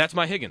 that's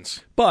my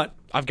Higgins. But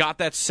I've got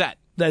that set.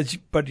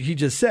 But he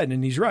just said,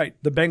 and he's right,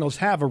 the Bengals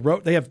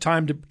they have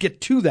time to get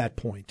to that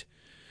point.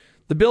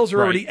 The Bills are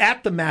already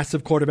at the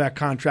massive quarterback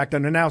contract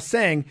and are now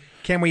saying,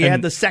 can we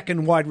add the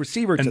second wide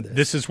receiver to this?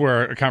 This is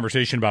where a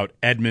conversation about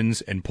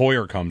Edmonds and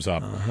Poyer comes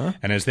up.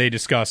 And as they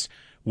discuss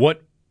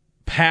what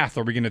path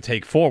are we going to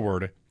take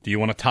forward? Do you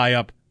want to tie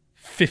up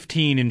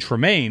 15 in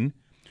Tremaine,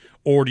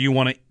 or do you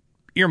want to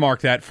earmark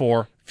that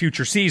for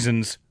future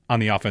seasons on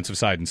the offensive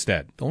side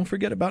instead? Don't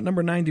forget about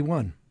number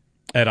 91.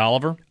 Ed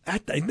Oliver?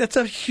 That's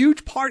a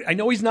huge part. I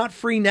know he's not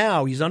free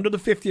now. He's under the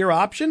fifth-year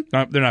option.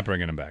 No, they're not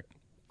bringing him back.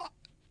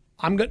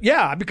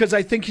 Because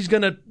I think he's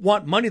going to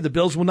want money. The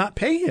Bills will not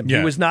pay him. Yeah.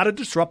 He was not a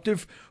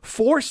disruptive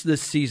force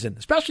this season,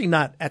 especially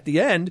not at the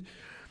end.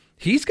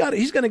 He's going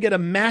to get a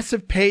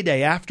massive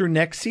payday after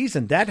next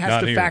season. That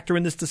has to factor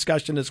in this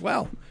discussion as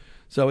well.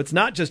 So it's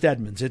not just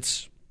Edmonds.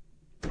 It's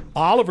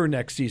Oliver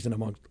next season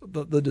among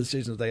the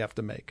decisions they have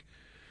to make.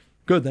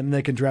 Good, then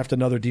they can draft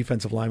another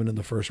defensive lineman in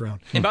the first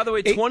round. And by the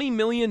way, $20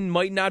 million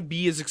might not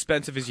be as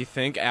expensive as you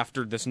think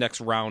after this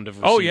next round of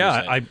receivers. Oh,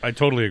 yeah, I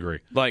totally agree.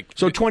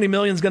 So $20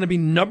 million is going to be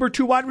number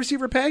 2 wide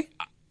receiver pay?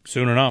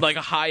 Soon enough. Like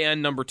a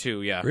high-end number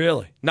 2, yeah.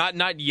 Really?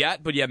 Not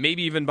yet, but yeah,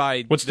 maybe even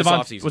by this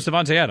offseason. What's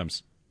Devontae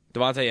Adams?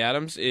 Devontae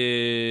Adams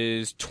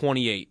is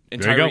 28,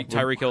 and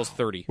Tyreek Hill's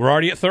 30. We're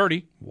already at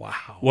 30.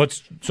 Wow.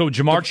 So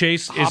Jamar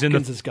Chase is in the...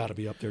 Hopkins has got to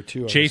be up there,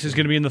 too. Chase is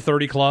going to be in the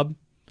 30 club.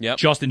 Yep.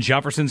 Justin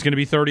Jefferson's going to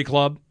be 30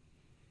 club.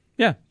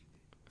 Yeah.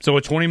 So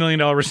a $20 million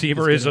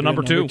receiver is a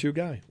number 2. Number 2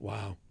 guy.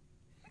 Wow.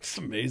 It's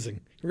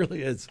amazing. It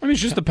really is. I mean,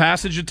 it's just the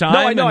passage of time. No,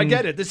 I know. I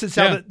get it. This is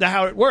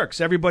how it works.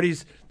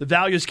 The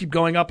values keep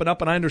going up and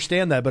up, and I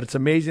understand that, but it's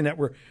amazing that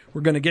we're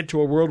going to get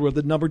to a world where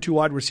the number 2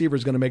 wide receiver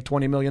is going to make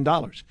 $20 million.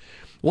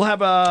 We'll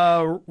have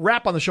a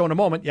wrap on the show in a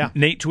moment. Yeah.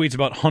 Nate tweets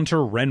about Hunter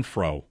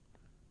Renfrow.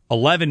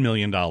 $11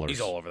 million. He's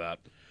all over that.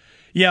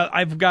 Yeah,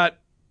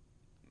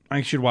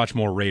 I should watch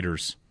more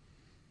Raiders.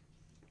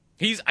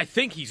 I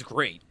think he's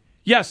great.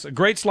 Yes, a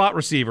great slot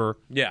receiver.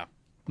 Yeah.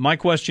 My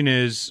question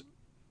is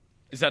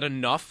that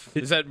enough?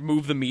 Does that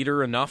move the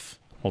meter enough?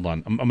 Hold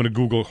on. I'm going to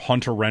Google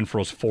Hunter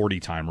Renfrow's 40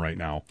 time right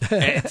now.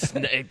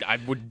 I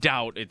would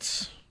doubt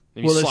it's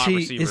slot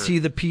receiver. Is he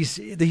the piece?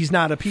 He's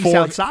not a piece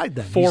outside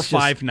then.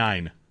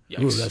 4.59.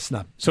 Ooh, that's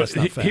not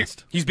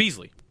fast. He's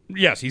Beasley.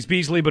 Yes, he's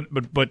Beasley,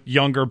 but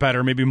younger,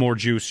 better, maybe more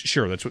juice.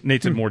 Sure, that's what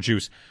Nate said, more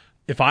juice.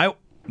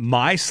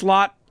 My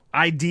slot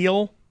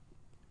ideal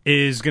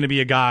is going to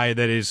be a guy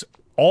that is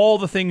all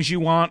the things you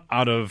want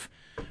out of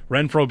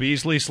Renfrow,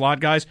 Beasley, slot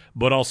guys,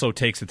 but also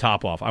takes the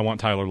top off. I want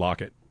Tyler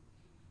Lockett.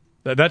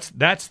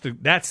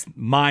 That's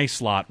my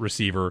slot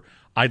receiver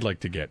I'd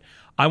like to get.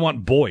 I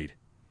want Boyd.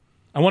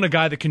 I want a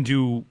guy that can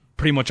do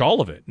pretty much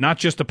all of it, not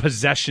just a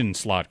possession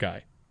slot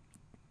guy.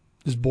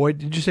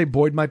 Did you say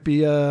Boyd might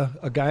be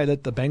a guy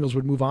that the Bengals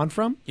would move on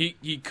from?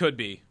 He could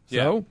be.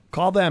 Yeah. So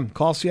call them,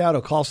 call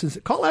Seattle,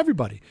 call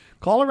everybody.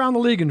 Call around the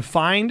league and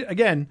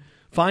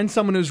find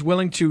someone who's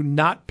willing to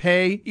not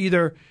pay,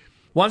 either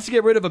wants to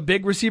get rid of a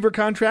big receiver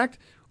contract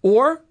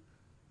or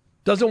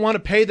doesn't want to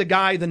pay the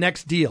guy the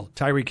next deal,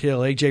 Tyreek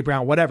Hill, A.J.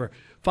 Brown, whatever.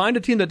 Find a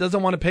team that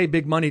doesn't want to pay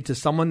big money to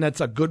someone that's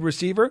a good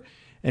receiver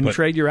and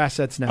trade your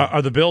assets now.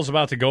 Are the Bills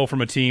about to go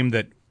from a team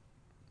that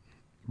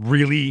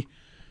really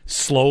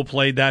slow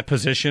played that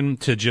position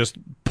to just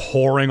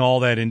pouring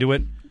all that into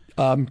it?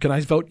 Can I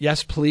vote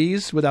yes,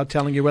 please, without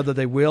telling you whether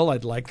they will?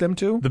 I'd like them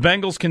to. The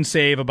Bengals can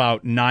save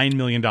about $9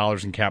 million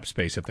in cap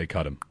space if they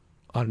cut him.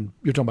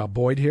 You're talking about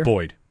Boyd here?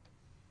 Boyd.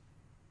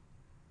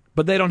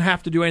 But they don't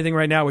have to do anything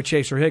right now with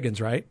Chase or Higgins,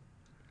 right?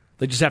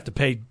 They just have to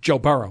pay Joe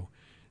Burrow.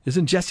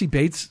 Isn't Jesse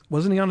Bates,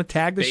 wasn't he on a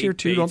tag this year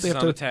too? Don't they have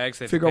to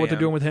figure out what they're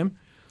doing with him?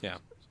 Yeah.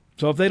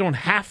 So if they don't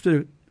have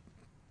to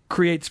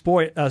create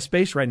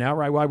space right now,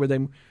 right? Why would they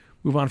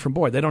move on from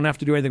Boyd? They don't have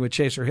to do anything with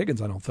Chase or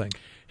Higgins, I don't think.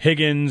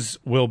 Higgins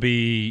will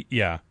be,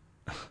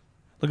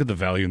 Look at the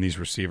value in these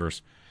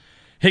receivers.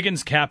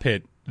 Higgins' cap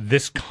hit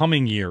this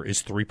coming year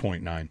is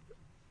 3.9.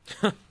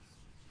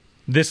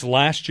 This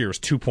last year is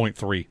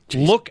 2.3.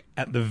 Look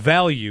at the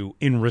value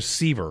in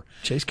receiver.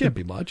 Chase can't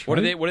be much. What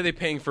are they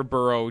paying for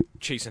Burrow,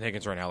 Chase, and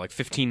Higgins right now? Like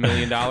 $15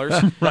 million,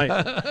 right?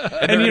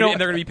 And they're going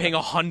to be paying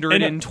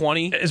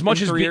 $120 as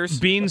much in 3 as years.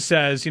 Bean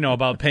says,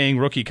 about paying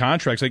rookie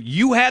contracts. Like,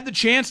 you had the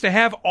chance to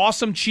have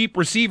awesome, cheap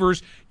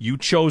receivers. You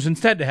chose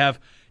instead to have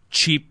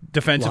cheap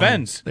defensive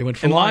ends. They went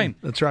for in line.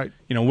 That's right.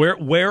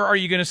 Where are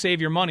you going to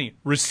save your money?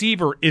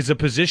 Receiver is a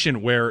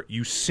position where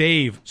you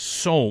save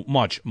so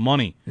much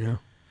money. Yeah.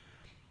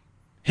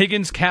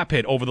 Higgins' cap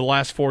hit over the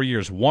last 4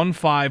 years,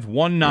 1.5,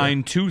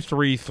 1.9,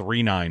 2.3,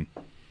 3.9.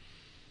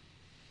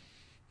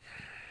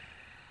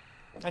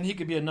 And he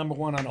could be a number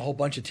one on a whole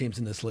bunch of teams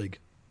in this league.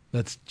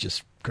 That's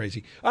just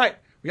crazy. All right,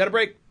 we got to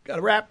break, got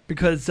to wrap,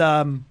 because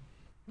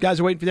guys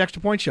are waiting for the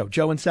Extra Point Show.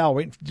 Joe and Sal are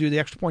waiting to do the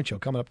Extra Point Show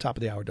coming up top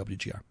of the hour,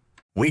 WGR.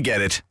 We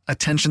get it.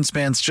 Attention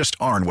spans just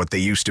aren't what they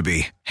used to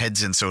be.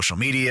 Heads in social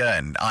media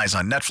and eyes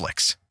on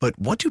Netflix. But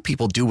what do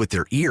people do with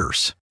their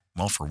ears?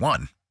 Well, for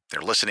one,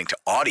 they're listening to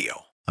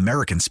audio.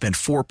 Americans spend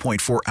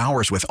 4.4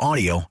 hours with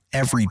audio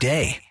every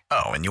day.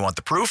 Oh, and you want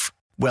the proof?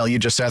 Well, you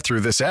just sat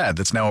through this ad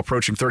that's now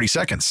approaching 30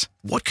 seconds.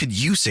 What could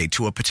you say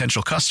to a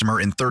potential customer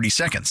in 30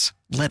 seconds?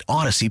 Let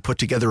Odyssey put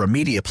together a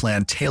media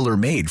plan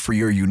tailor-made for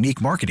your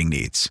unique marketing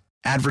needs.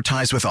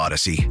 Advertise with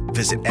Odyssey.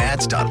 Visit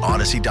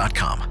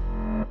ads.odyssey.com.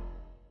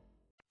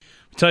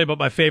 I'll tell you about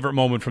my favorite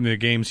moment from the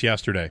games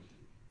yesterday.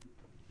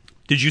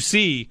 Did you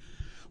see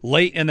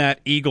late in that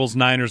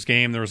Eagles-Niners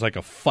game, there was like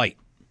a fight?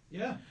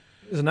 Yeah.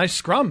 It was a nice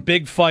scrum.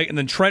 Big fight, and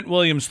then Trent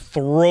Williams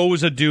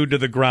throws a dude to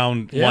the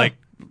ground like,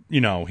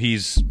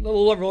 he's... A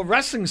little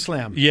wrestling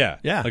slam. Yeah.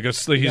 Yeah. Like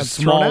he's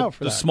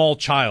a small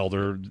child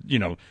or,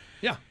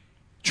 Yeah.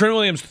 Trent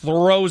Williams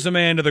throws a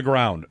man to the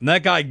ground, and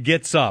that guy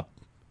gets up,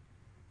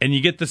 and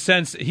you get the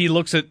sense he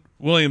looks at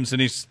Williams,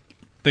 and he's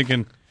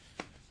thinking,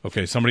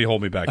 okay, somebody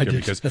hold me back here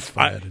because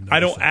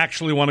I don't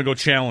actually want to go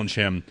challenge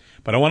him,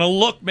 but I want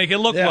to make it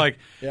look like,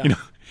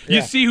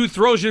 you see who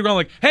throws you to the ground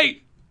like,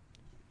 hey,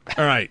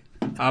 all right.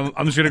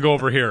 I'm just going to go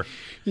over here.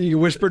 You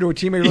whisper to a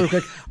teammate real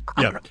quick,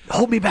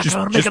 hold me back. I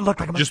want to make it look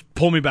like I'm... Just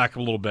pull me back a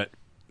little bit.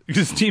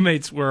 Because his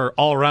teammates were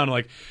all around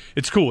like,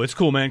 it's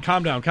cool, man.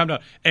 Calm down.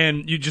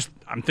 And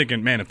I'm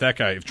thinking, man,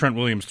 if Trent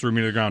Williams threw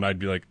me to the ground, I'd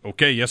be like,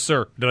 okay, yes,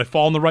 sir. Did I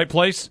fall in the right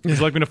place? Would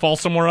you like me to fall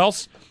somewhere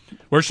else?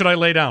 Where should I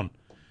lay down?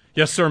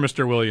 Yes, sir,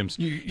 Mr. Williams.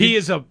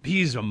 He's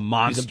a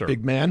monster. He's a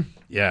big man.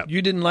 Yeah.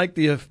 You didn't like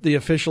the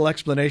official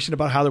explanation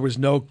about how there was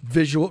no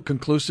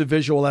conclusive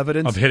visual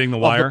evidence of hitting the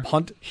wire? Of the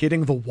punt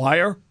hitting the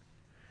wire?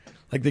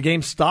 Like the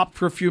game stopped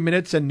for a few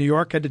minutes and New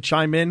York had to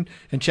chime in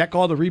and check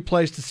all the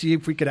replays to see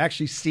if we could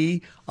actually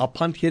see a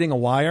punt hitting a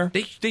wire.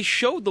 They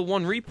showed the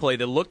one replay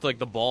that looked like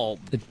the ball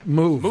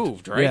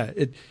moved, right? Yeah,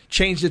 it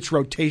changed its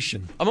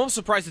rotation. I'm almost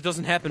surprised it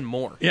doesn't happen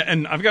more. Yeah,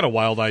 and I've got a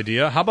wild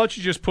idea. How about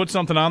you just put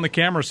something on the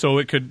camera so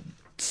it could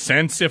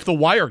sense if the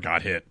wire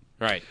got hit?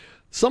 Right.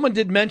 Someone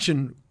did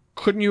mention,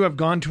 couldn't you have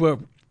gone to a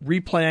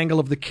replay angle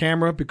of the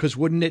camera because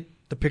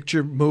the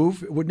picture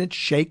move? Wouldn't it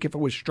shake if it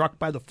was struck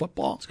by the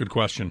football? That's a good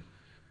question.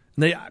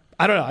 I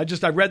don't know.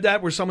 I read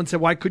that where someone said,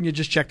 why couldn't you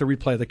just check the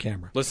replay of the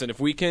camera? Listen, if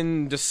we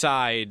can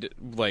decide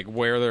like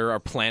where there are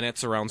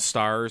planets around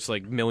stars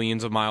like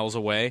millions of miles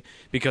away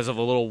because of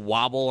a little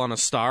wobble on a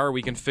star,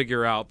 we can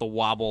figure out the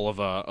wobble of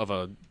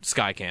a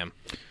sky cam.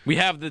 We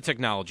have the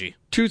technology.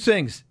 Two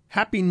things.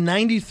 Happy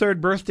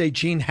 93rd birthday,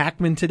 Gene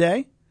Hackman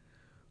today.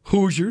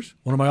 Hoosiers,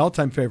 one of my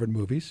all-time favorite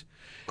movies.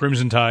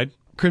 Crimson Tide,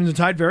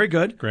 very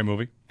good. Great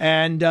movie.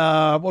 And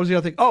what was the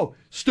other thing? Oh,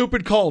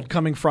 Stupid Cold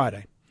coming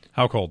Friday.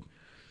 How cold?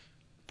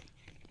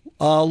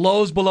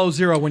 Lows below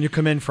zero when you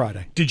come in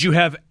Friday. Did you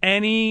have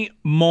any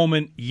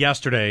moment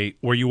yesterday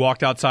where you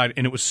walked outside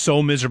and it was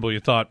so miserable you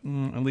thought,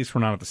 at least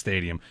we're not at the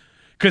stadium?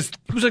 Because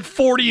it was like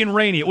 40 and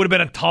rainy. It would have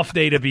been a tough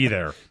day to be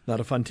there. Not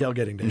a fun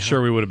tailgating day. I'm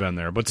sure we would have been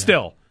there. But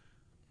still,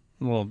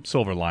 a little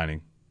silver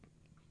lining.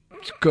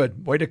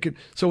 Good.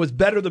 So it's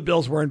better the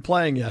Bills weren't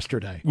playing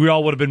yesterday. We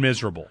all would have been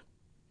miserable.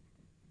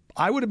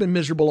 I would have been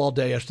miserable all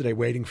day yesterday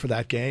waiting for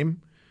that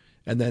game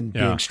and then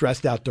being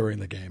stressed out during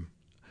the game.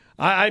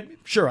 I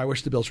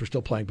wish the Bills were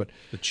still playing, but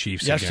the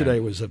Chiefs yesterday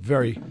was a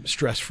very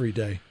stress-free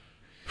day.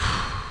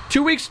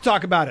 2 weeks to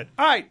talk about it.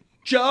 All right,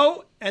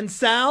 Joe and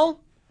Sal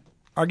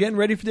are getting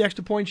ready for the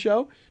Extra Point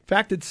Show. In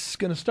fact, it's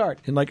going to start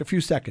in like a few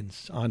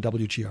seconds on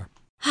WGR.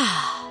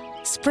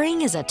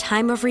 Spring is a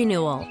time of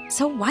renewal,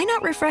 so why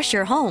not refresh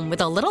your home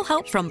with a little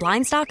help from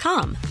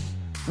Blinds.com?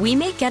 We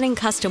make getting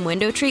custom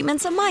window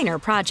treatments a minor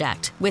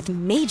project with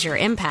major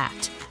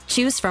impact.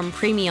 Choose from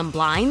premium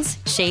blinds,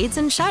 shades,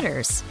 and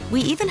shutters.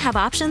 We even have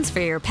options for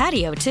your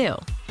patio, too.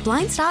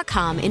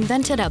 Blinds.com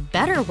invented a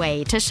better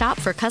way to shop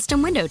for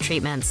custom window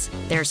treatments.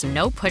 There's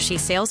no pushy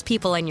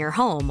salespeople in your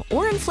home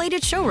or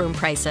inflated showroom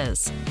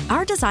prices.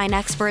 Our design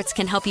experts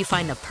can help you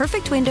find the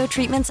perfect window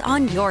treatments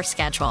on your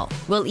schedule.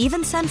 We'll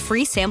even send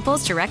free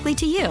samples directly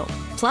to you.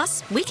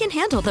 Plus, we can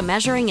handle the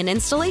measuring and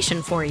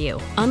installation for you.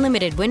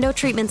 Unlimited window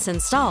treatments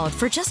installed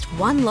for just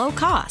one low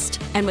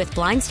cost. And with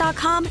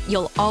Blinds.com,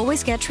 you'll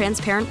always get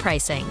transparent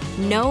pricing.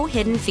 No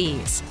hidden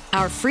fees.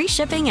 Our free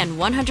shipping and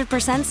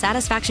 100%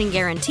 satisfaction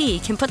guarantee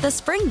can put the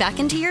spring back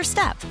into your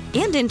step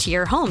and into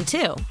your home,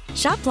 too.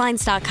 Shop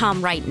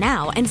Blinds.com right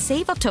now and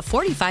save up to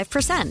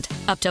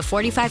 45%. Up to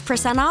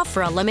 45% off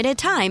for a limited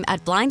time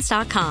at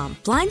Blinds.com.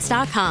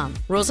 Blinds.com.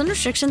 Rules and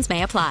restrictions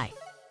may apply.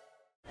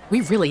 We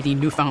really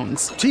need new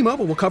phones.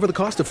 T-Mobile will cover the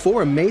cost of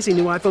 4 amazing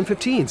new iPhone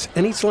 15s,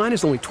 and each line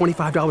is only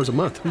 $25 a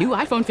month. New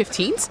iPhone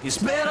 15s? It's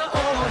better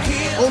over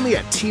here. Only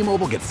at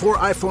T-Mobile, get 4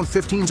 iPhone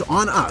 15s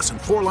on us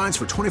and 4 lines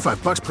for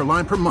 $25 per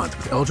line per month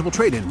with eligible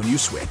trade-in when you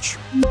switch.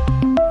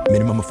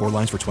 Minimum of 4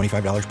 lines for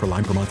 $25 per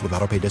line per month with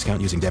autopay discount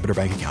using debit or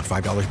bank account.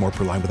 $5 more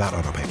per line without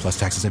autopay, plus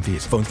taxes and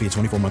fees. Phone fee at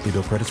 24 monthly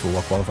bill credits for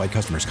well-qualified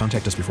customers.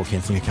 Contact us before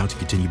canceling account to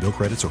continue bill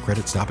credits or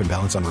credit stop and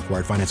balance on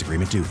required finance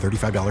agreement due.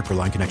 $35 per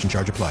line connection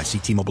charge applies. See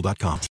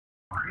T-Mobile.com.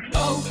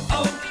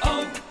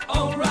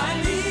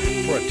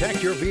 O'Reilly.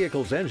 Protect your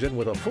vehicle's engine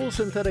with a full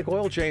synthetic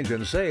oil change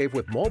and save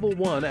with Mobil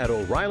 1 at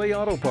O'Reilly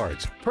Auto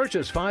Parts.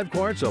 Purchase 5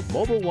 quarts of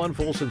Mobil 1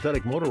 full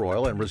synthetic motor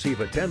oil and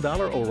receive a $10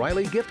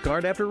 O'Reilly gift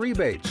card after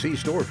rebate. See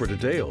store for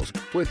details.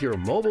 With your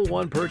Mobil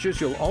 1 purchase,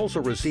 you'll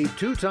also receive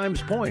 2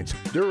 times points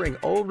during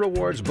O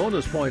Rewards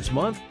Bonus Points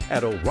Month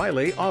at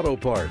O'Reilly Auto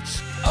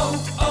Parts.